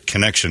Sanskrit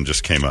connection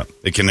just came up.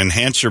 It can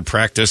enhance your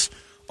practice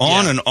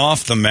on and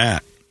off the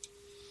mat.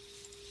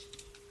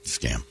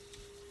 Scam.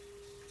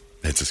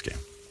 It's a scam.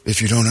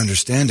 If you don't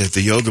understand it,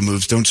 the yoga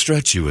moves don't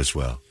stretch you as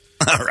well.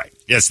 All right.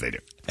 Yes, they do.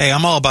 Hey,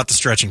 I'm all about the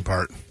stretching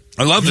part.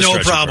 I love the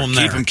stretching problem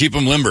part. there. Keep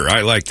them limber.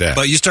 I like that.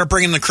 But you start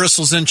bringing the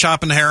crystals in,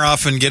 chopping the hair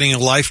off, and getting a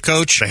life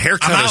coach. The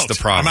haircut is the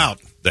problem. I'm out.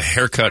 The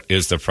haircut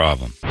is the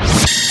problem.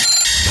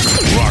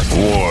 Rock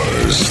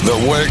Wars, the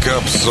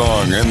wake-up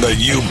song and the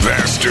you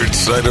bastard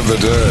sight of the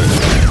day.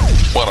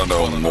 Want to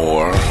know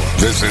more?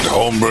 Visit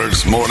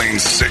Holmberg's Morning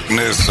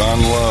Sickness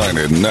online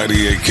at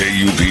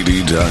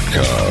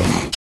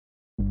 98kupd.com.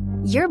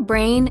 Your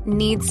brain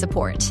needs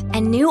support,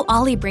 and new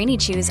Ollie Brainy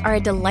Chews are a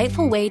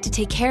delightful way to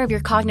take care of your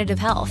cognitive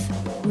health.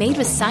 Made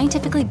with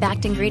scientifically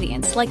backed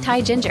ingredients like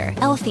Thai ginger,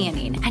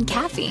 L-theanine, and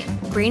caffeine,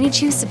 Brainy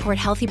Chews support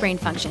healthy brain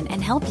function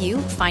and help you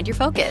find your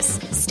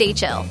focus, stay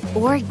chill,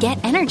 or get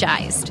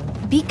energized.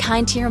 Be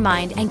kind to your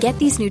mind and get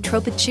these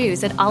nootropic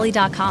chews at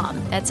ollie.com.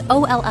 That's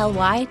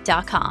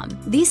OLLY.com.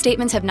 These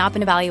statements have not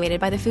been evaluated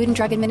by the Food and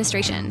Drug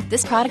Administration.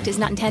 This product is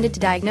not intended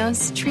to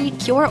diagnose, treat,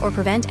 cure, or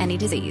prevent any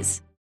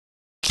disease.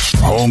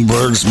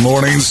 Holmberg's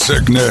Morning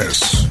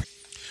Sickness.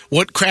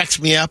 What cracks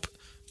me up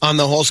on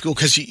the whole school,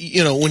 because,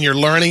 you know, when you're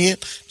learning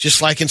it,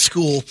 just like in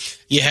school,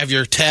 you have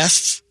your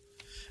tests.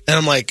 And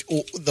I'm like,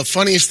 the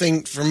funniest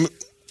thing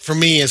for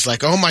me is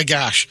like, oh, my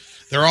gosh,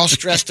 they're all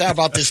stressed out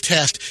about this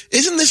test.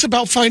 Isn't this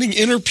about finding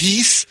inner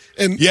peace?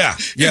 And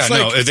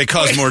they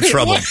cause more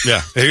trouble. What?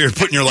 Yeah, you're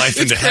putting your life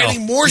into hell.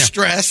 Creating more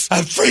stress.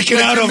 I'm freaking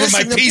out over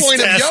my peace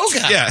test. Of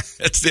yoga.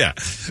 Yeah.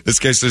 This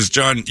guy says,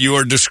 John, you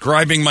are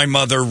describing my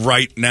mother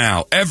right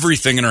now.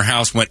 Everything in her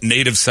house went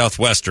native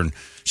Southwestern.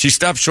 She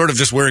stopped short of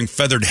just wearing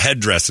feathered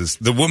headdresses.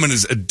 The woman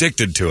is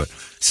addicted to it.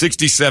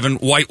 67,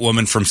 white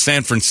woman from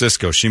San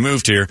Francisco. She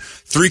moved here.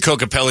 3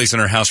 Kokopellis in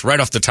her house right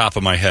off the top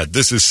of my head.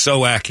 This is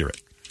so accurate.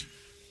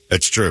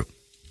 It's true.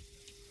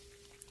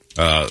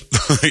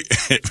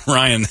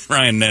 Ryan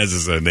Nez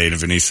is a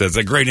native, and he says,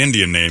 a great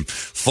Indian name,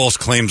 false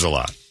claims a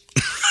lot.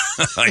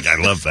 Like, I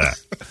love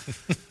that.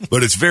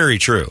 But it's very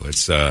true.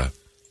 It's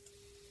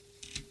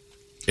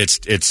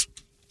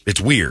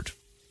weird.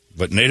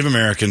 But Native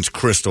Americans,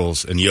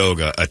 crystals, and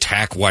yoga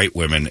attack white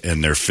women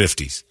in their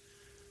 50s.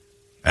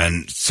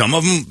 And some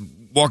of them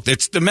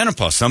it's the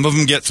menopause. Some of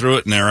them get through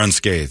it and they're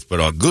unscathed, but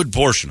a good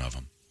portion of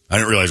them. I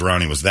didn't realize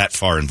Ronnie was that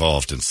far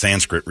involved in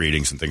Sanskrit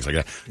readings and things like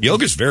that.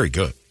 Yoga's very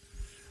good.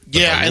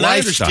 But I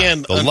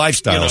understand. The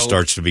lifestyle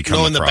starts to become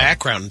knowing a problem. The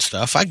background and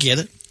stuff. I get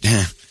it.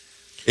 Yeah.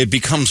 It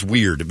becomes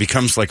weird. It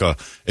becomes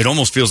it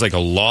almost feels like a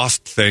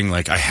lost thing,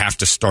 like I have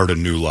to start a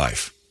new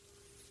life.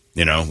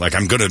 You know, like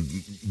I'm going to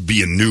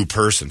be a new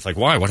person. It's like,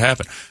 why? What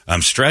happened?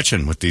 I'm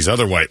stretching with these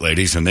other white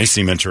ladies, and they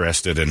seem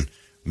interested in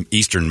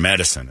Eastern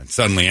medicine, and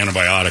suddenly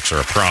antibiotics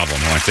are a problem.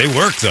 I'm like, they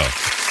work, though.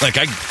 Like,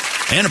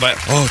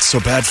 it's so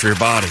bad for your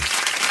body.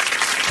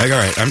 Like, all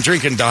right, I'm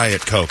drinking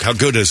Diet Coke. How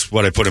good is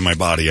what I put in my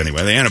body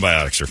anyway? The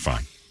antibiotics are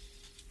fine.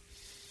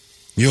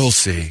 You'll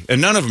see.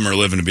 And none of them are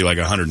living to be like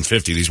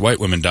 150. These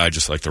white women die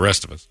just like the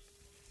rest of us.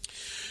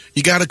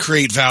 You got to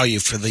create value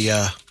for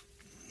the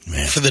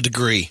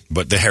degree.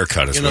 But the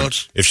haircut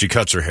is if she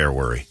cuts her hair,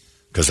 worry.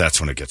 Because that's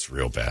when it gets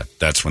real bad.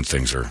 That's when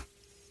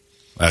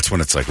that's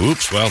when it's like,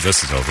 oops, well,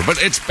 this is over. But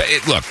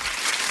look,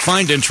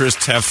 find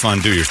interests, have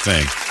fun, do your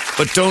thing.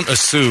 But don't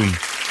assume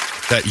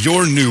that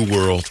your new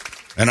world,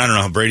 and I don't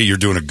know, Brady, you're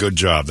doing a good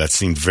job. That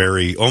seemed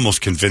very, almost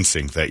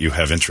convincing that you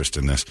have interest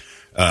in this.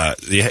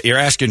 You're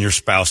asking your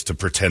spouse to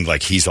pretend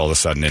like he's all of a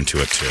sudden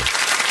into it too.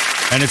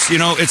 And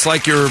it's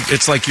like your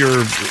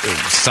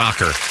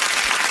soccer.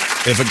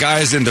 If a guy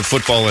is into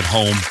football at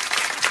home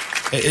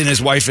and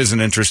his wife isn't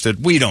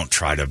interested, we don't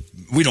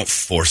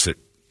force it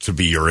to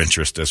be your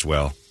interest as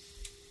well.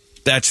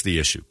 That's the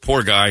issue.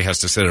 Poor guy has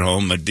to sit at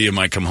home. Medea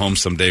might come home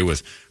someday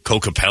with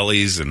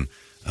Kokopellis and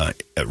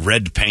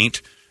red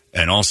paint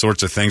and all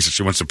sorts of things that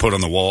she wants to put on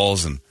the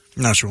walls. And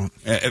no, she won't.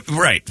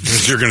 Right.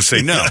 You're going to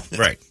say no.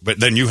 Right. But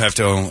then you have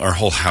to, our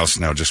whole house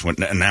now just went,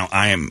 now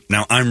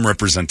I'm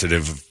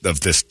representative of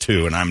this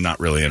too, and I'm not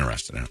really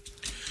interested in it.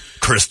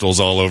 Crystals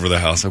all over the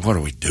house. Like, what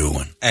are we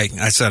doing? Hey,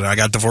 I said I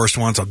got divorced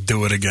once. I'll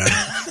do it again.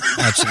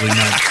 Absolutely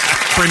not.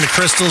 Bring the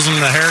crystals and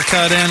the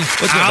haircut in.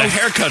 The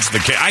haircut's the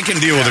case. I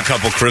can deal with a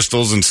couple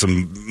crystals and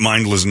some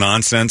mindless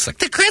nonsense. Like,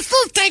 the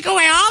crystals take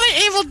away all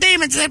the evil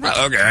demons. Okay,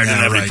 I didn't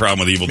have any problem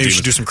with evil demons. Maybe you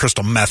should do some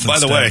crystal meth By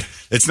the way,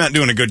 it's not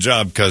doing a good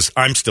job because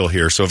I'm still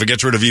here. So if it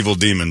gets rid of evil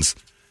demons,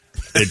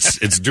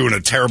 it's doing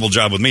a terrible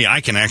job with me.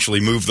 I can actually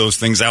move those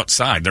things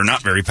outside. They're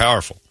not very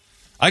powerful.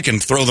 I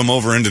can throw them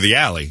over into the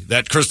alley.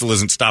 That crystal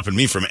isn't stopping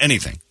me from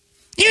anything.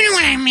 You know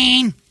what I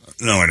mean?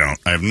 No, I don't.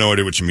 I have no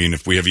idea what you mean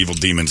if we have evil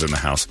demons in the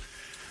house.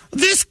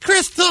 This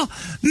crystal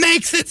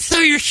makes it so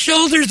your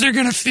shoulders are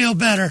going to feel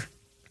better.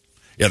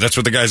 Yeah, that's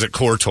what the guys at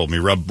Core told me.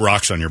 Rub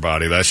rocks on your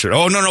body. That shit.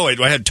 Oh, no, wait.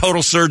 I had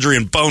total surgery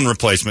and bone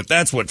replacement.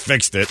 That's what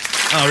fixed it.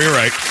 Oh, you're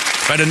right.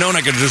 If I'd have known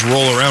I could just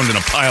roll around in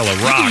a pile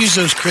of rocks. You can use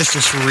those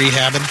crystals for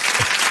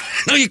rehabbing.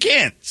 No, you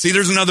can't. See,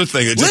 there's another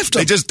thing.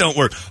 They just don't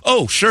work.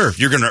 Oh, sure.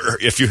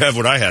 If you have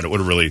what I had, it would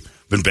have really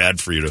been bad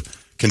for you to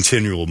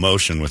continual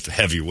motion with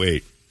heavy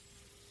weight.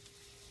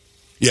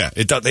 Yeah,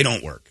 they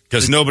don't work.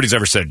 Because nobody's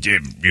ever said,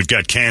 you've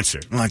got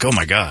cancer. I'm like, oh,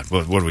 my God.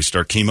 What do we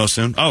start chemo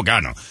soon? Oh,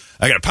 God, no.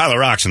 I got a pile of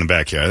rocks in the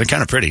backyard. They're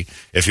kind of pretty.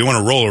 If you want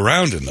to roll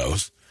around in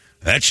those,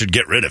 that should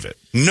get rid of it.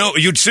 No,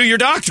 you'd sue your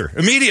doctor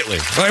immediately.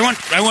 Well,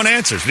 I want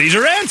answers. These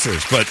are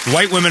answers. But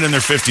white women in their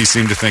 50s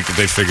seem to think that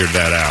they figured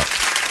that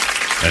out.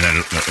 And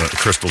then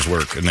crystals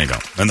work, and they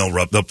don't. And they'll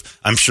rub.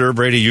 I'm sure,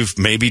 Brady, you've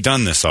maybe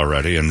done this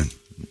already, and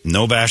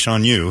no bash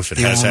on you if it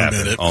has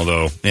happened.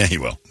 Although, yeah, he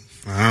will.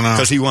 I don't know.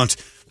 Because he wants...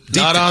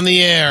 Not on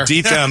the air.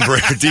 Deep down,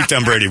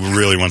 Brady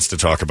really wants to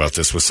talk about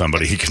this with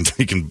somebody he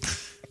can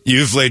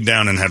You've laid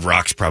down and had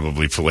rocks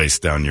probably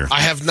placed down your.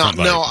 I have not.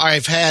 No,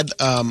 I've had.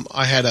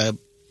 I had a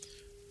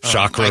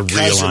chakra my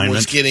cousin realignment.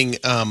 was getting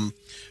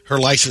her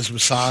licensed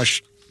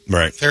massage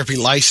therapy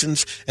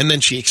license, and then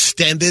she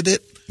extended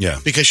it. Yeah,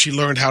 because she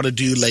learned how to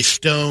do Les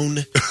Stone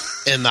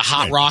and the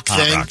hot rock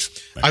thing. Rocks.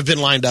 Right. I've been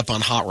lined up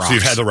on hot rocks. So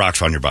you've had the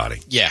rocks on your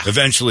body. Yeah.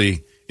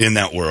 Eventually, in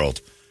that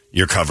world,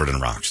 you're covered in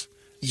rocks.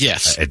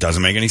 Yes. It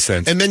doesn't make any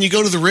sense. And then you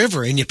go to the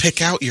river and you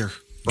pick out your.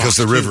 Because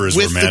the river is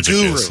where with magic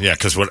the guru. is. Yeah,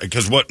 because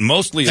what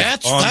mostly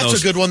that's on that's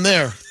those... a good one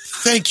there.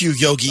 Thank you,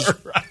 Yogi.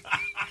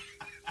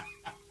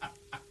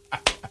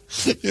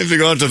 You have to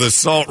go out to the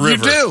Salt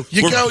River. You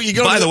do. You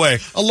go. By the way,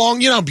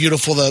 along, you know how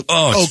beautiful the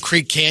Oak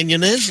Creek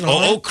Canyon is.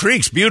 Oak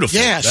Creek's beautiful.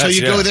 Yeah, so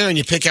you go there and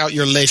you pick out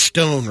your Les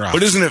Stone rock.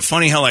 But isn't it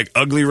funny how like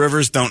ugly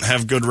rivers don't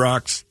have good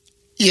rocks?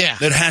 Yeah,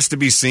 that has to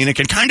be scenic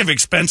and kind of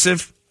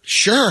expensive.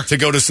 Sure, to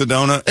go to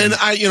Sedona. And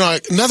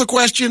another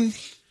question.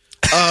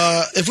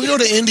 If we go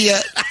to India,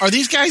 are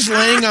these guys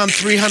laying on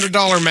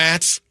 $300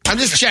 mats? I'm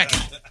just checking.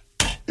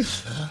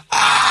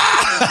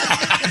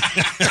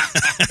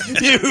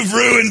 You've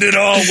ruined it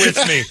all with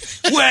me.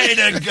 Way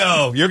to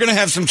go. You're going to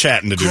have some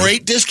chatting to do.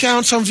 Great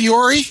discounts on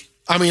Fiore.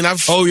 I mean,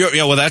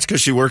 well, that's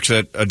because she works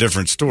at a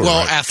different store.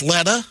 Well, right?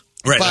 Athleta.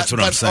 Right, that's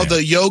what I'm saying.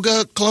 The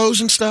yoga clothes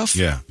and stuff.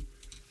 Yeah.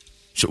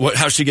 So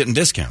how's she getting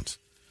discounts?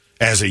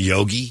 As a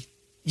yogi?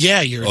 Yeah,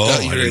 I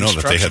didn't know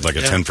that they had like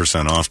a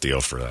 10% off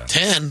deal for that.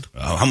 10.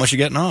 Oh, how much are you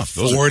getting off?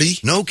 40.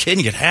 No kidding,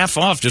 you get half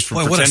off just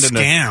for pretending.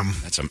 What a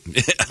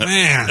scam!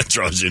 Man, that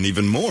draws you in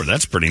even more.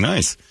 That's pretty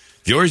nice.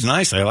 Fiore's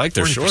nice. I like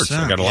their shorts.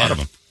 I got a lot of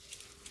them.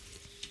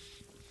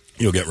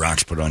 You'll get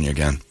rocks put on you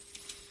again.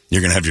 You're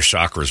going to have your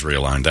chakras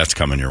realigned. That's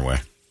coming your way.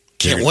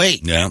 Can't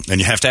wait. Yeah,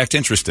 and you have to act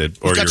interested.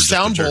 Or We've got you're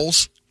sound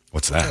bowls.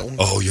 What's that?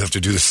 Oh, you have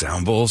to do the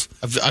sound bowls?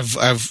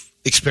 I've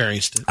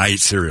experienced it. I eat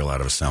cereal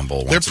out of a sound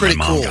bowl once. They're pretty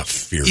my mom cool. Got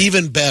fierce.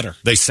 Even better.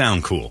 They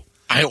sound cool.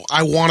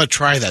 I want to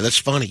try that. That's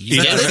funny. Is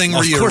that the thing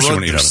where you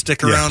rub your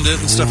stick around it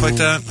and stuff like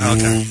that?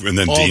 Okay. And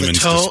then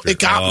demons. It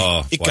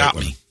got me. It got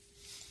me.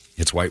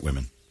 It's white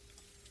women.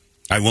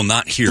 I will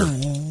not hear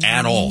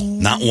at all,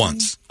 not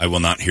once, I will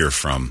not hear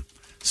from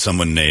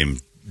someone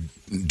named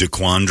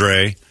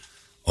DeQuandre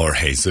or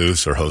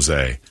Jesus or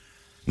Jose.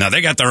 Now,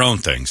 they got their own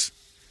things,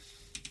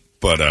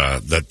 but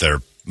that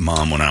their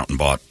mom went out and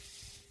bought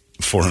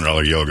a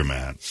 $400 yoga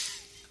mat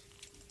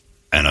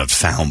and a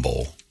sound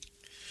bowl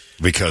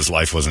because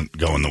life wasn't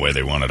going the way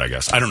they wanted, I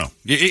guess. I don't know.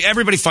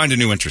 Everybody find a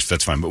new interest,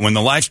 that's fine. But when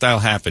the lifestyle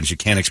happens, you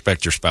can't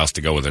expect your spouse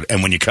to go with it.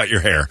 And when you cut your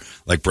hair,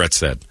 like Brett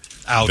said,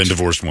 been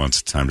divorced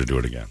once, time to do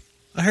it again.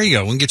 Here you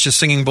go. We can get you a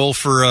singing bowl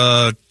for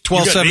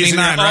 $12.79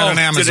 right on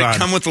Amazon. Did it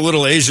come with the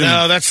little Asian?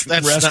 No, that's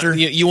rester? Not,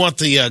 you want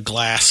the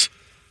glass.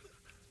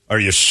 Are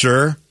you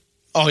sure?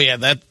 Oh yeah,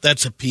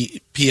 that's a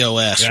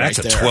POS. Yeah, right that's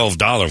a there.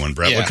 $12 one,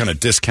 Brett. Yeah. What kind of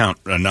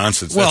discount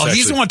nonsense? Well,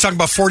 he's the one talking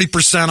about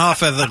 40%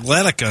 off at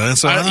Athletica.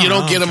 So you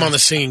don't get them on the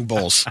singing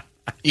bowls.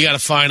 You got to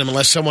find them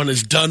unless someone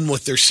is done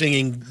with their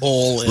singing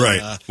bowl. And,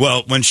 right.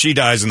 Well, when she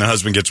dies and the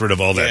husband gets rid of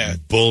all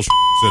that bullshit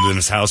that's in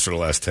his house for the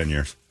last 10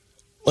 years.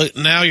 Look,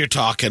 now you're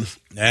talking.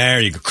 There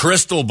you go.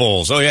 Crystal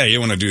bowls. Oh yeah, you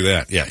want to do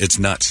that? Yeah, it's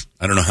nuts.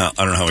 I don't know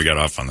how we got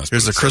off on this.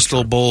 Here's the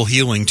Crystal Bowl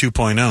Healing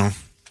 2.0.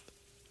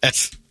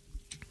 That's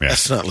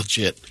not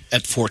legit.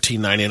 At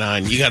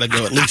 $14.99, you got to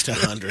go at least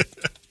 $100.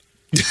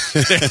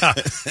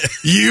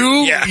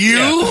 You?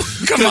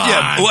 Come on.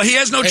 Yeah. Well, he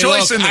has no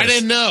choice in this. I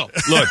didn't know.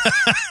 Look,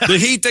 the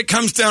heat that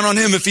comes down on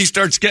him if he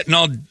starts getting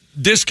all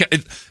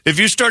discount. If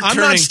you start I'm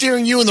not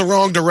steering you in the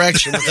wrong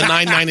direction with the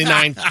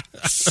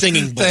 $9.99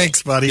 singing bowl.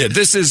 Thanks, buddy. Yeah,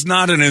 this is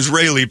not an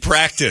Israeli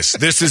practice.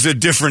 This is a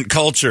different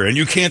culture, and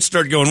you can't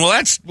start going, well,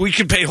 we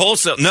can pay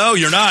wholesale. No,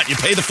 you're not. You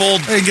pay the full. You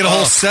can get a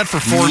whole set for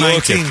 $4.19.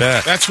 Look at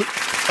that. That's what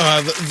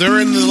they're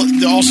in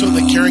also in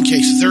the carrying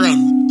cases. They're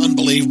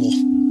unbelievable.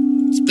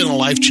 It's been a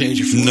life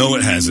changer for me. No,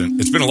 it hasn't.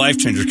 It's been a life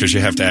changer because you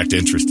have to act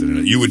interested in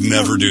it. You would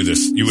never do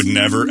this. You would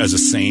never, as a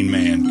sane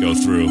man, go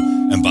through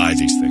and buy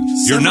these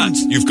things. You're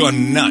nuts. You've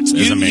gone nuts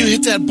as a man. You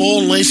hit that bowl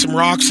and lay some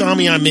rocks on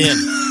me, I'm in.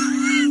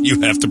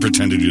 You have to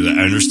pretend to do that.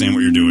 I understand what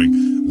you're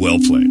doing. Well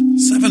played.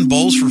 7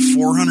 bowls for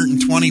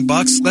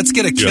 $420. Let's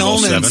get a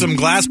kiln and some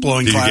glass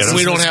blowing classes.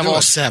 We don't have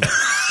all 7.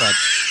 But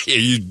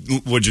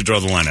would you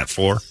draw the line at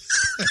 4?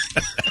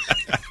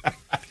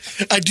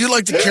 I do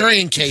like the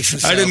carrying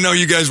cases. I didn't know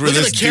you guys were Look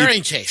this at the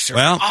carrying case. They're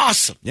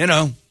awesome. You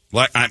know,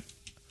 like I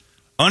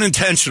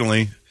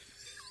unintentionally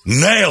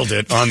nailed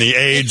it on the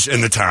age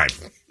and the time.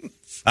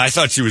 I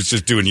thought she was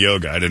just doing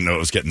yoga. I didn't know it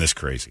was getting this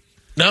crazy.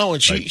 No,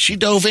 and she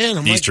dove in.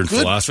 I'm Eastern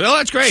philosophy. Oh,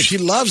 that's great. She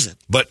loves it.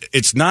 But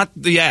it's not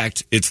the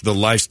act. It's the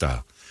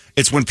lifestyle.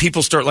 It's when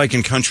people start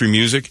liking country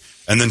music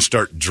and then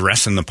start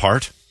dressing the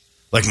part.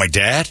 Like my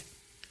dad,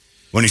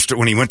 when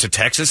he went to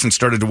Texas and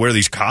started to wear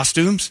these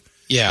costumes.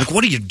 Yeah. Like,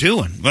 what are you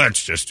doing? Well,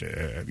 it's just,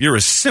 you're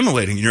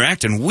assimilating. You're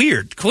acting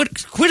weird. Quit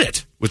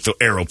it with the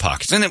arrow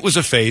pockets. And it was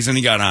a phase, and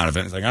he got out of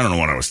it. It's like, I don't know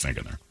what I was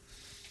thinking there.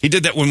 He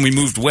did that when we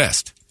moved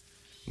west.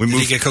 Did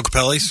he get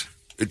Kokopellis?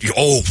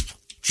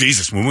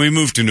 Jesus, when we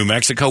moved to New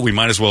Mexico, we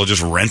might as well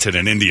just rented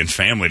an Indian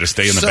family to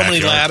stay in the backyard. So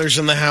many ladders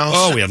in the house.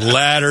 Oh, we had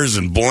ladders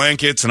and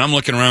blankets, and I'm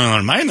looking around,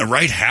 am I in the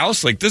right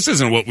house? Like, this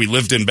isn't what we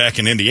lived in back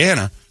in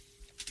Indiana.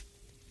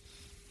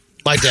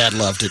 My dad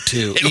loved it,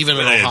 too, even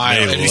in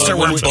Ohio. Did he start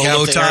wearing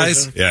bolo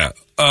ties? Yeah.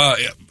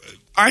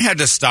 I had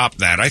to stop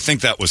that. I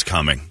think that was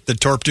coming.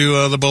 Did Torp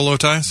do the bolo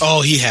ties?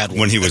 Oh, he had one.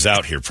 When he was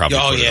out here, probably.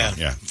 Oh, yeah.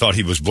 Yeah. Thought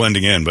he was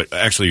blending in, but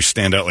actually you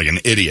stand out like an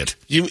idiot.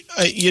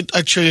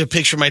 I'd show you a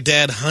picture of my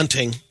dad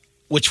hunting,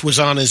 which was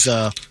on his,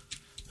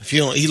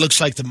 he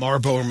looks like the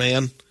Marlboro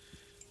Man.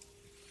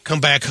 Come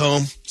back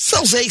home,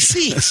 sells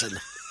ACs.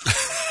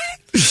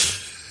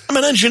 I'm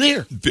an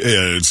engineer.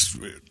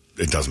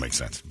 It does make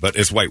sense, but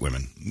it's white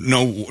women.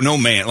 No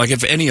man. Like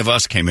if any of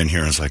us came in here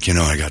and was like,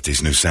 I got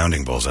these new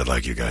sounding bowls I'd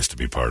like you guys to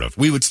be part of,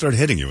 we would start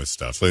hitting you with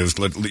stuff. Do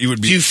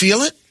you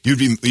feel it?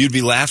 You'd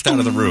be laughed out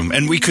of the room,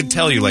 and we could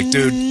tell you, like,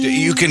 dude,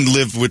 you can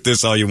live with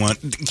this all you want.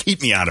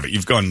 Keep me out of it.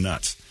 You've gone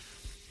nuts.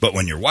 But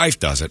when your wife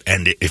does it,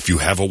 and if you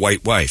have a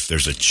white wife,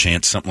 there's a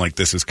chance something like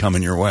this is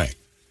coming your way.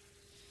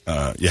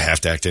 You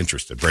have to act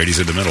interested. Brady's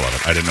in the middle of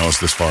it. I didn't know it was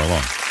this far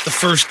along. The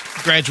first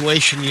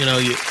graduation,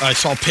 I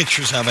saw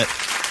pictures of it.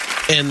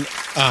 And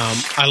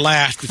I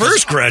laughed.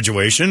 First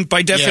graduation,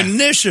 by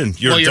definition,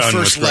 you're done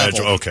with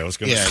graduation. Okay, I was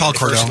going to call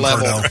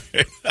Cordell.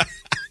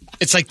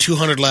 It's like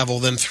 200 level,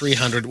 then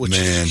 300, which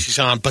she's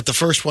on. But the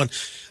first one,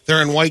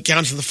 they're in white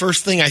gowns. And the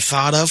first thing I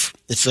thought of,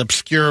 it's an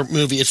obscure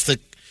movie. It's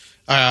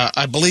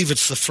I believe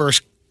it's the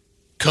first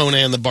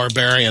Conan the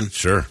Barbarian.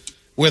 Sure.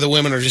 Where the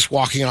women are just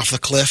walking off the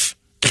cliff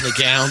in the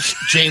gowns.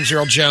 James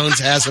Earl Jones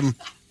has them.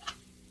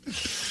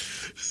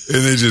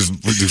 And they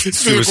just do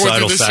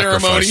suicidal sacrifice.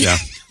 Ceremony. Yeah.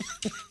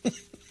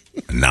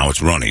 And now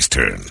it's Ronnie's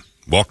turn.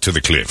 Walk to the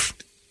cliff.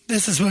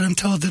 This is what I'm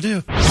told to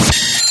do.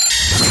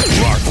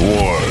 Rock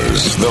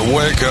Wars, the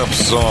wake-up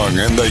song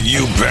and the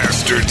you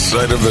bastard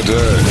sight of the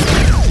day.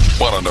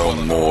 Want to know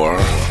more?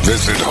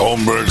 Visit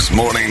Holmberg's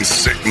Morning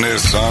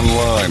Sickness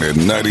online at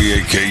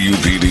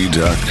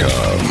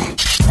 98kupd.com.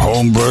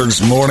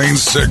 Holmberg's Morning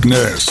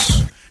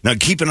Sickness. Now,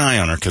 keep an eye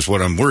on her, because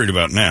what I'm worried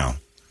about now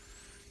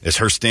is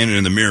her standing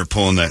in the mirror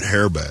pulling that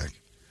hair back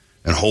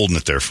and holding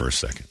it there for a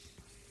second.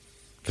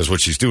 Because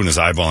what she's doing is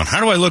eyeballing, how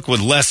do I look with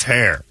less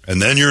hair?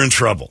 And then you're in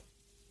trouble.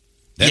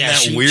 Then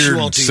that weird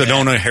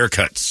Sedona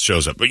haircut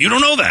shows up. But you don't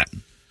know that.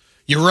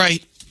 You're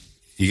right.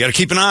 You got to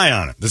keep an eye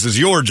on it. This is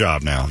your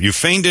job now. You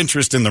feigned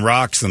interest in the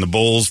rocks and the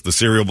bowls, the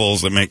cereal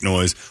bowls that make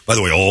noise. By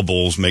the way, all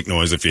bowls make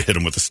noise if you hit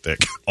them with a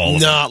stick. All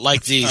of them. Not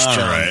like these, John.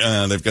 All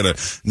right. They've got a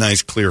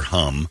nice, clear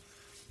hum.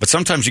 But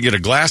sometimes you get a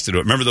glass to do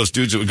it. Remember those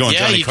dudes that would go on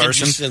Johnny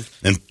Carson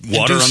and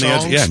water on the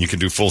edge? Yeah, and you can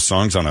do full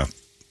songs on a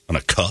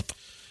cup.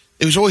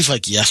 It was always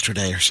like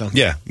yesterday or something.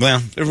 Yeah, well,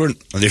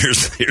 here's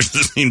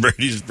the scene,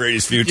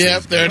 Brady's future.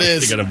 Yep, there it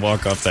is. You got to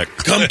walk off that.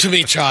 Come to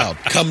me, child.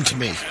 Come to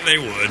me. They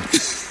would.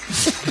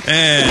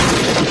 And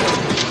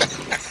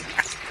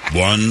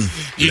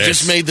you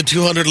just made the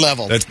 200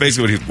 level. That's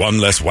basically what one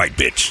less white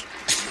bitch.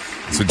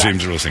 That's what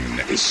James Earl singing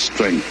next. Is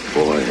strength,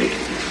 boy.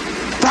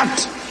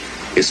 That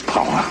is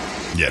power.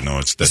 Yeah,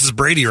 no, this is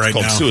Brady right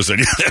now. It's called suicide.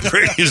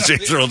 Brady is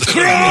James Earl.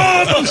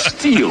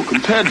 Steel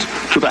compared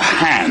to the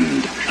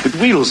hand that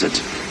wields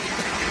it.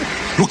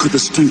 Look at the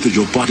strength of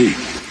your body.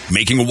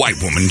 Making a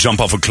white woman jump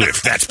off a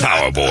cliff. That's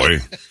power, boy.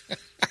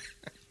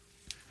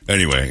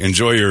 Anyway,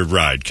 enjoy your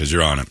ride, because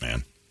you're on it,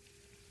 man.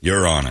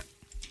 You're on it.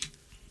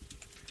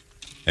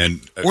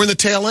 And we're in the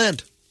tail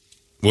end.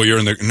 Well, you're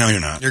in the... No,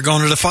 you're not. You're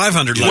going to the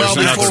 500 level. Well,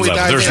 before we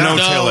dive There's down.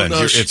 no tail end.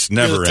 No, it's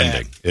never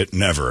ending. It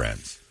never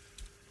ends.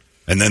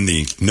 And then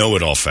the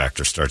know-it-all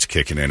factor starts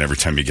kicking in every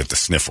time you get the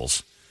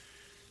sniffles.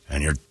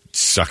 And you're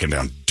sucking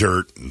down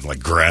dirt and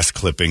like grass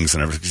clippings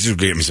and everything. Just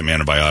get me some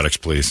antibiotics,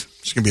 please.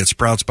 She's going to be at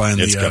Sprouts buying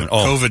the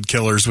COVID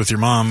killers with your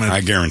mom.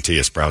 I guarantee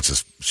you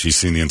she's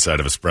seen the inside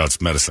of a Sprouts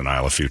medicine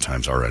aisle a few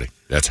times already.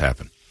 That's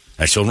happened.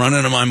 And she'll run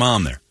into my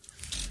mom there,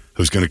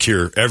 who's going to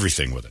cure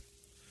everything with it.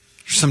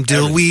 Some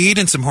dill weed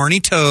and some horny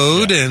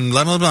toad and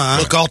blah, blah, blah.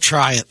 Look, I'll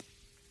try it.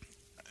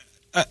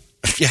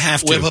 You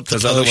have to,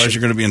 because otherwise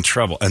you're going to be in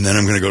trouble. And then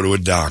I'm going to go to a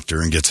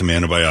doctor and get some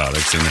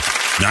antibiotics. And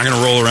now I'm going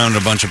to roll around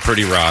a bunch of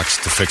pretty rocks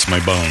to fix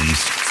my bones.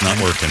 It's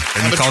not working.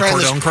 And you call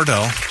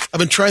Cordell. I've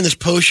been trying this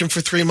potion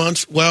for 3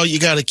 months. Well, you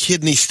got a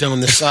kidney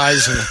stone the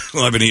size of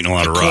well, I've been eating a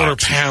lot of rocks. Quarter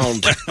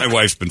pound. My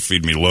wife's been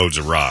feeding me loads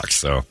of rocks,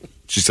 so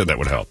she said that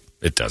would help.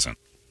 It doesn't.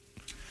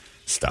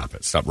 Stop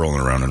it. Stop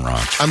rolling around in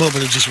rocks. I'm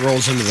hoping it just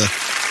rolls into the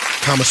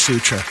Kama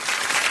Sutra.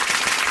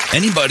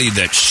 Anybody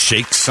that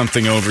shakes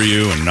something over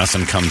you and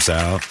nothing comes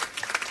out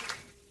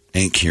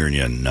ain't curing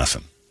you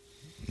nothing.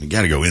 You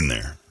got to go in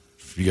there.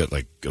 If you got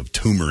like a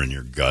tumor in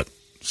your gut,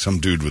 some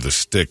dude with a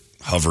stick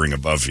hovering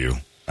above you,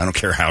 I don't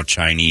care how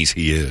Chinese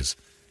he is,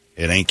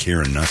 it ain't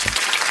curing nothing.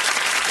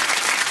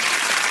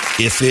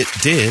 If it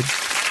did,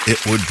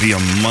 it would be a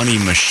money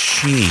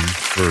machine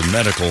for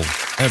medical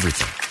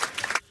everything.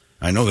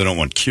 I know they don't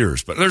want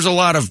cures, but there's a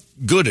lot of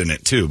good in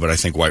it too, but I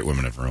think white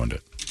women have ruined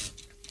it.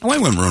 White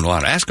women ruin a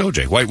lot. Ask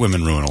OJ. White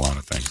women ruin a lot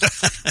of things.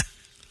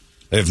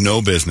 They have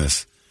no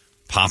business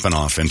popping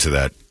off into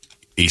that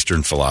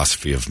Eastern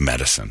philosophy of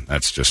medicine.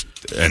 That's just,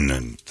 and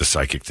then the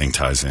psychic thing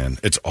ties in.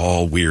 It's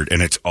all weird,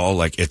 and it's all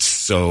like, it's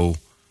so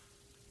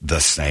the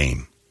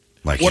same.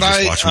 Like, you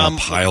just watch them all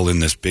pile in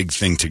this big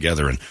thing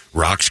together, and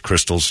rocks,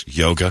 crystals,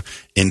 yoga,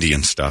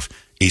 Indian stuff,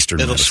 Eastern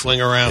medicine. It'll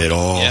swing around. It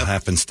all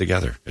happens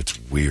together. It's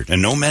weird.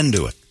 And no men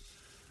do it.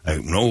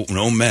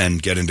 No men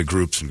get into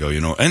groups and go,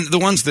 and the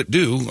ones that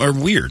do are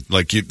weird.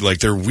 Like they're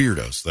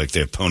weirdos. Like they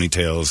have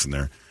ponytails, and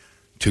they're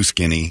too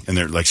skinny, and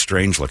they're like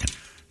strange looking.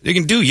 You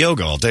can do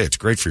yoga all day. It's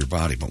great for your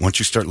body. But once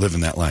you start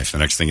living that life, the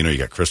next thing you know, you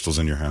got crystals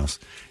in your house.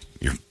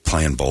 You're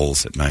playing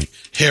bowls at night.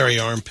 Hairy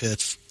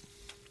armpits.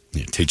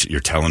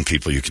 You're telling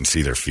people you can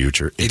see their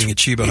future. Eating a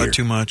Chiba Hut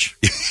too much.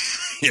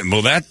 Yeah,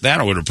 well, that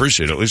I would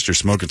appreciate. At least you're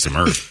smoking some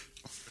herb.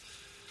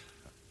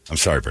 I'm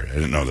sorry, Brady. I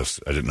didn't know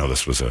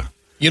this was a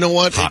You know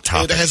what? It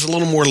has a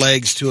little more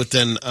legs to it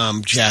than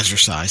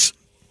jazzercise.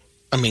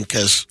 I mean,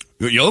 because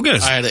yoga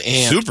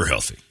is super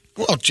healthy.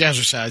 Well,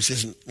 jazzercise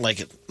isn't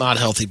not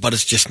healthy, but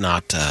it's just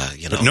not,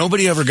 But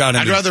nobody ever got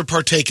into... I'd rather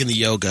partake in the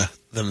yoga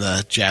than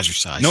the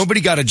jazzercise.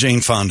 Nobody got a Jane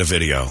Fonda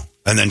video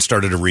and then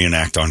started to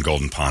reenact on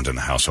Golden Pond in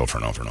the house over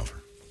and over and over.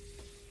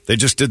 They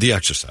just did the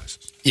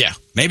exercises. Yeah.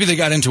 Maybe they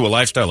got into a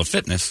lifestyle of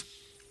fitness,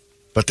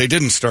 but they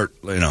didn't start,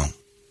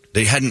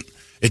 they hadn't...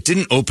 It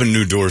didn't open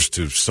new doors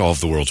to solve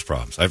the world's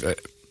problems. It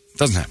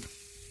doesn't happen.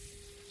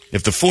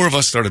 If the four of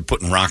us started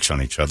putting rocks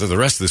on each other, the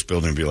rest of this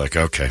building would be like,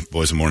 okay,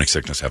 boys of morning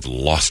sickness have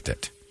lost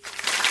it.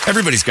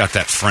 Everybody's got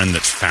that friend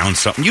that's found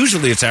something.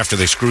 Usually it's after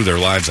they screw their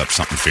lives up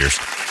something fierce.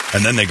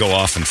 And then they go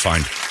off and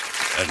find,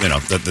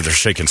 that they're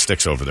shaking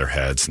sticks over their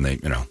heads. And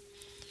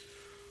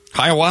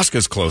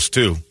ayahuasca's close,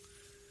 too.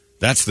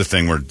 That's the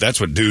thing that's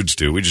what dudes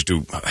do. We just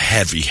do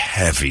heavy,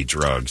 heavy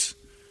drugs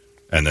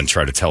and then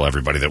try to tell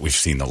everybody that we've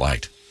seen the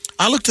light.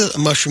 I looked at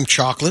mushroom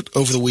chocolate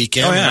over the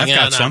weekend. Oh, yeah, I've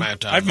got some.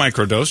 I've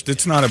microdosed.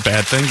 It's not a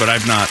bad thing, but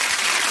I've not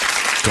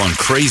gone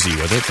crazy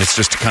with it. It's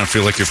just to kind of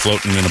feel like you're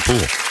floating in a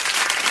pool.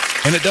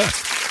 And it does.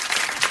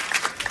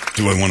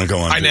 Do I want to go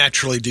on? I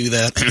naturally do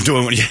that.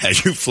 Yeah,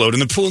 you float in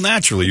the pool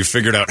naturally. You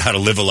figured out how to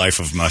live a life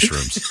of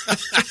mushrooms.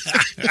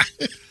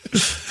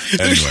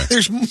 Anyway.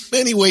 There's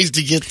many ways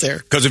to get there.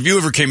 Because if you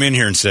ever came in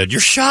here and said,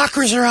 your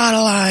chakras are out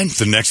of line,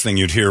 the next thing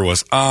you'd hear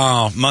was,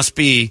 must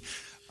be...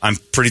 I'm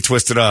pretty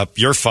twisted up.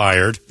 You're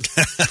fired.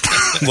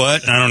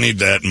 What? I don't need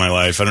that in my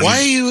life. Why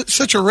are you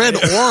such a red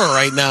aura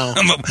right now?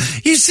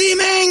 You seem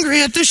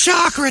angry at the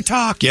chakra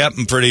talk. Yep,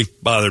 I'm pretty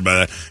bothered by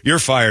that. You're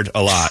fired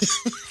a lot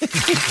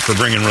for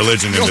bringing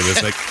religion into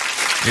this.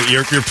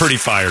 You're pretty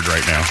fired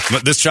right now.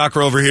 But this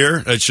chakra over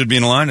here, it should be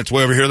in a line. It's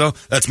way over here, though.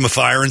 That's my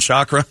firing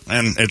chakra,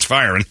 and it's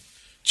firing.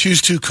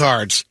 Choose two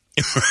cards.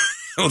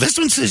 Oh, this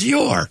one says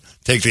you're.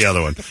 Take the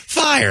other one.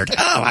 Fired.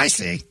 Oh, I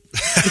see.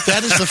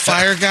 That is the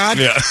fire god?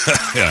 Yeah,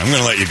 I'm going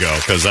to let you go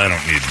because I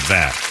don't need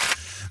that.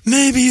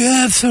 Maybe you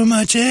have so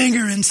much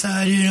anger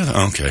inside you.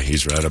 Okay,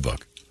 he's read a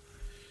book.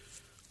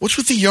 What's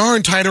with the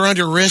yarn tied around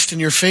your wrist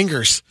and your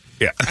fingers?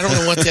 Yeah. I don't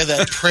know what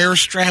that prayer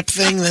strap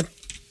thing that...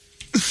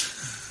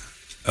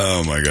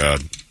 Oh, my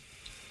God.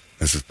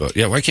 This is...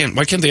 Yeah, why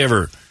can't they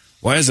ever...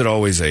 Why is it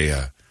always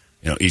a,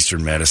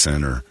 Eastern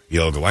medicine or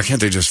yoga? Why can't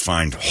they just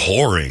find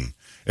whoring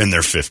in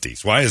their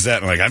 50s? Why is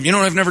that? Like, what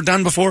I've never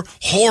done before?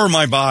 Whore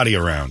my body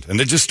around. And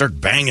they just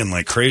start banging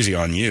like crazy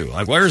on you.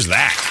 Like, where's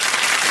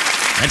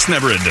that? That's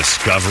never a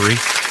discovery.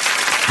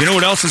 You know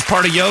what else is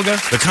part of yoga?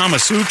 The Kama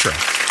Sutra.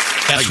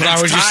 That's what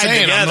I was just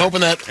saying. Together. I'm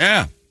hoping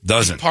that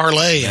doesn't.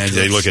 Parlay. And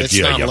they look at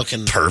you,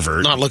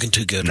 pervert. Not looking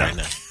too good right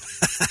now.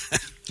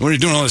 When you're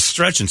doing all this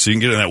stretching so you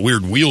can get in that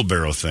weird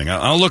wheelbarrow thing.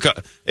 I'll look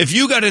up. If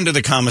you got into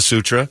the Kama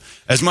Sutra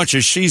as much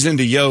as she's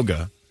into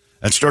yoga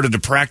and started to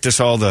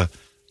practice all the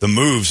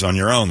moves on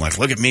your own, like,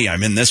 look at me,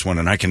 I'm in this one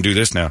and I can do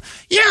this now.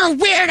 You're a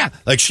weirdo.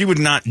 Like, she would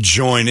not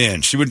join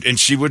in. She would,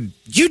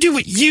 you do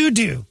what you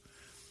do.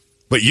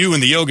 But you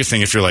in the yoga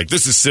thing, if you're like,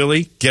 this is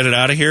silly, get it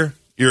out of here,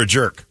 you're a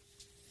jerk.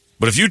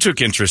 But if you took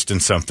interest in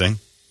something,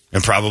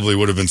 and probably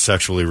would have been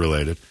sexually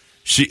related,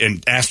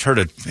 and asked her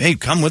to, hey,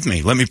 come with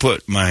me, let me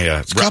put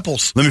my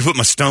couples. Let me put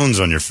my stones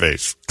on your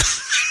face.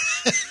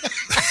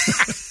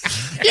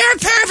 You're a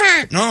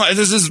pervert. No,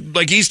 this is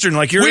like Eastern.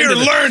 Like We're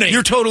learning.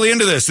 You're totally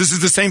into this. This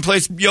is the same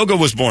place yoga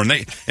was born.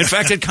 In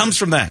fact, it comes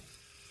from that.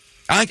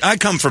 I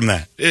come from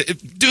that.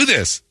 Do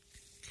this.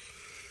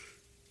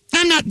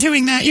 I'm not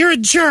doing that. You're a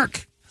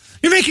jerk.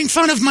 You're making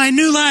fun of my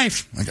new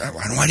life. Like,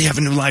 why do you have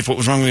a new life? What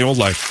was wrong with the old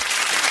life?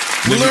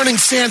 We're learning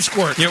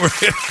Sanskrit. Yeah,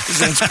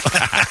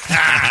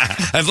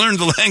 I've learned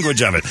the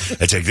language of it.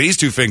 I take these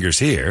two fingers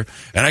here,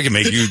 and I can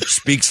make you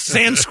speak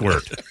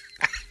Sanskrit.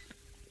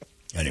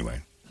 Anyway,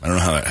 I don't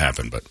know how that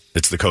happened, but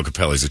it's the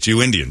Kokopellis. It's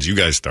you Indians. You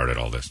guys started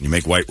all this. You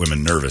make white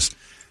women nervous,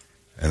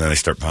 and then they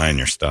start buying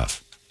your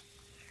stuff.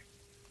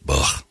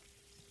 Ugh.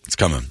 It's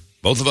coming.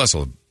 Both of us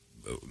will.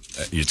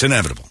 It's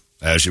inevitable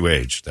as you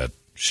age that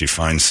she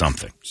finds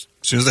something.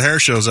 As soon as the hair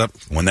shows up.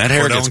 When that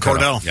hair gets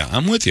cut off. Yeah,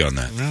 I'm with you on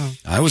that. Yeah.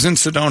 I was in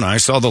Sedona. I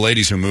saw the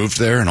ladies who moved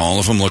there, and all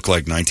of them look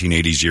like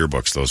 1980s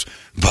yearbooks. Those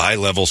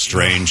bi-level,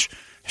 strange,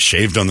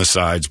 shaved on the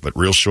sides, but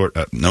real short.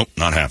 Nope,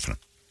 not happening.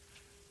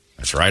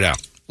 That's right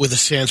out. With a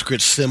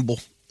Sanskrit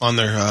symbol on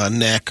their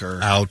neck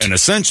or out. An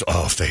essential.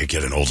 Oh, if they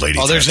get an old lady.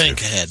 Oh, there's tattoo.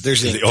 ink ahead.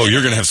 There's ink. Oh,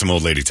 you're gonna have some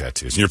old lady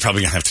tattoos. You're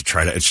probably gonna have to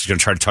try to. She's gonna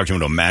try to talk you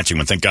into a matching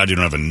one. Thank God you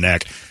don't have a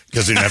neck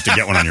because you don't have to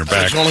get one on your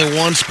back. There's only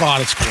one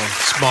spot. It's going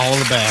small of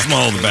the back.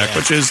 Small of the back,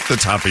 which is the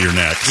top of your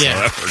neck.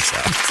 Yeah, so that works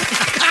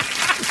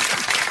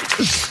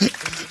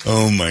out.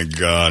 Oh my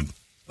God.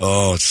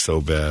 Oh, it's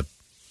so bad.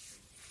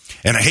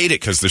 And I hate it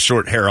because the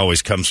short hair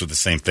always comes with the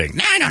same thing.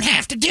 Now I don't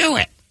have to do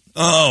it.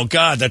 Oh,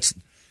 God, that's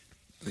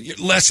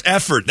less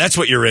effort. That's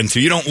what you're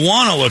into. You don't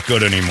want to look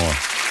good anymore.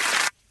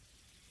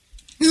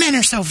 Men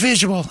are so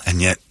visual.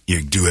 And yet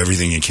you do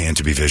everything you can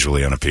to be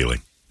visually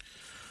unappealing.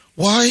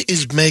 Why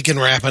is Megan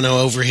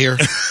Rapinoe over here?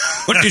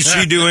 What is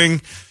she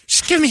doing?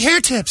 She's giving me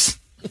hair tips.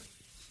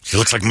 She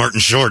looks like Martin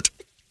Short.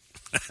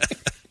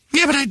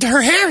 Yeah, but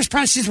her hair is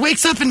probably, she just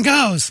wakes up and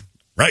goes.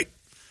 Right.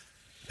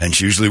 And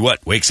she usually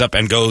what? Wakes up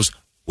and goes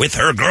with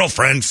her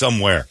girlfriend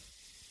somewhere.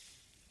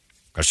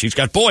 Because she's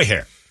got boy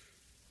hair.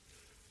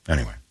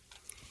 Anyway.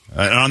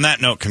 And on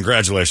that note,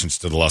 congratulations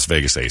to the Las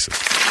Vegas Aces.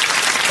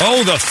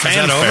 Oh, the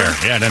fanfare.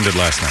 Yeah, it ended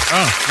last night.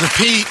 Oh,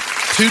 repeat.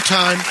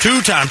 Two-time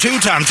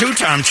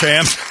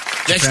champ.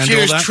 Next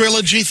year's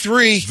Trilogy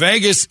 3.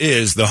 Vegas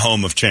is the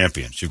home of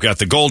champions. You've got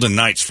the Golden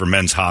Knights for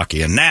men's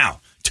hockey, and now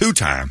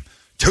two-time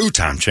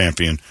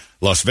champion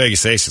Las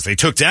Vegas Aces. They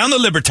took down the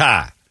Liberty.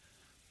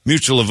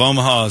 Mutual of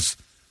Omaha's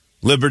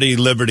Liberty.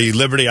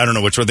 I don't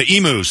know which one. The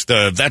Emus.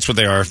 That's what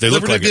they are. They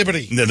look like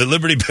the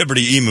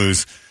Liberty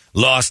Emus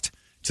lost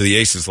to the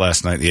Aces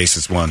last night. The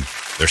Aces won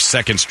their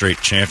second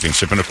straight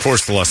championship. And, of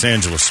course, the Los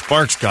Angeles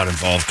Sparks got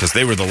involved because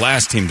they were the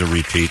last team to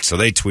repeat. So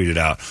they tweeted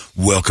out,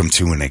 "Welcome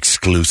to an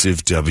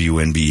exclusive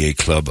WNBA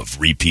club of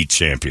repeat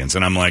champions."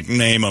 And I'm like,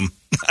 name them.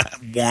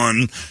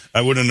 One.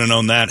 I wouldn't have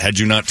known that had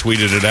you not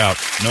tweeted it out.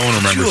 No one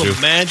remembers you. Could you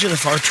imagine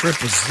if our trip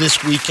was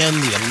this weekend,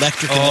 the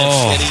electric in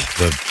that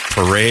city? The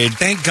parade.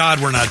 Thank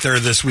God we're not there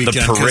this weekend.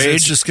 The parade.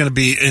 It's just going to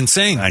be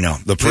insane. I know.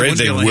 The parade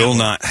they will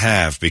not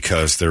have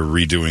because they're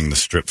redoing the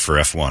strip for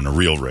F1, a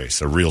real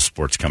race, a real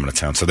sport's coming to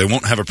town. So they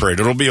won't have a parade.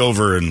 It'll be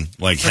over in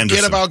Henderson.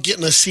 Forget about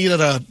getting a seat at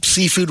a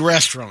seafood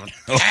restaurant.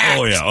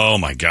 Oh, yeah. Oh,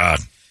 my God.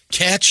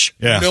 Catch?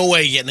 Yeah. No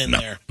way getting in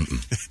there.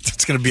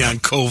 It's going to be on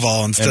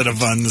Koval instead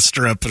of on the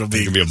strip. It'll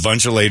be a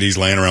bunch of ladies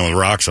laying around with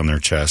rocks on their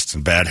chests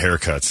and bad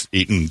haircuts,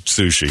 eating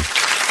sushi,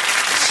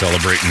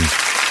 celebrating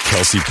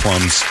Kelsey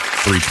Plum's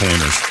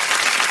three-pointers.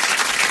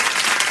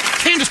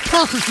 Candace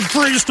Parker's the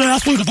greatest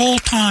athlete of all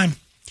time.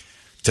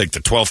 Take the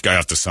 12th guy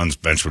off the Suns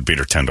bench would beat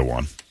her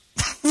 10-1.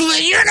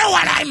 You know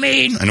what I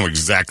mean. I know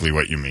exactly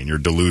what you mean. You're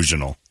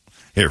delusional.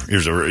 Your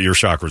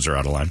chakras are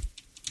out of line.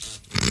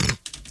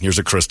 Here's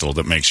a crystal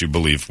that makes you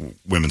believe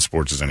women's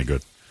sports is any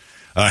good.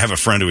 I have a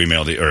friend who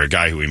emailed, or a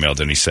guy who emailed,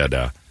 and he said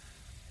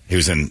he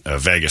was in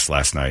Vegas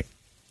last night.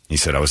 He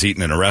said, I was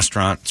eating in a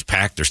restaurant. It's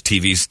packed. There's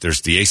TVs.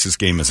 There's the Aces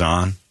game is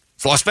on.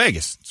 It's Las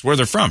Vegas. It's where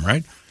they're from,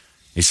 right?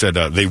 He said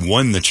they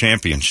won the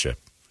championship.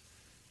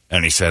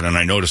 And he said, and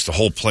I noticed the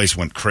whole place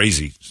went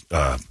crazy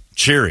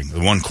cheering.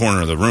 The one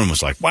corner of the room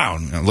was like, wow.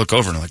 And I look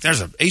over and I'm like,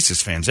 there's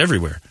Aces fans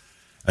everywhere.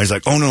 And he's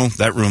like, oh, no,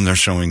 that room, they're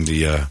showing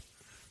the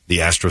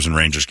Astros and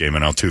Rangers game,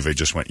 and Altuve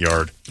just went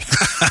yard.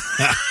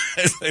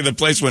 The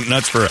place went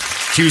nuts for a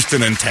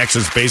Houston and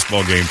Texas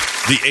baseball game.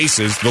 The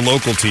Aces, the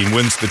local team,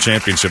 wins the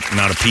championship,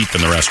 not a peep in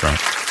the restaurant.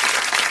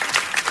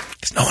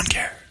 Because no one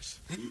cares.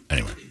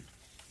 Anyway,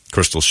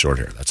 Crystal's short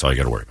hair. That's all you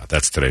got to worry about.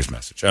 That's today's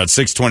message. At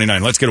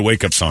 6:29, let's get a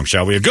wake-up song,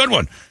 shall we? A good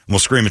one. And we'll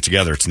scream it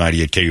together. It's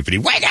 98 KUPD.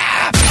 Wake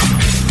up!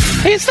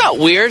 Hey, it's not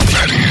weird.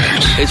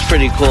 It's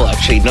pretty cool,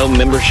 actually. No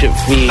membership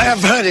fee. I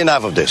have heard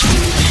enough of this.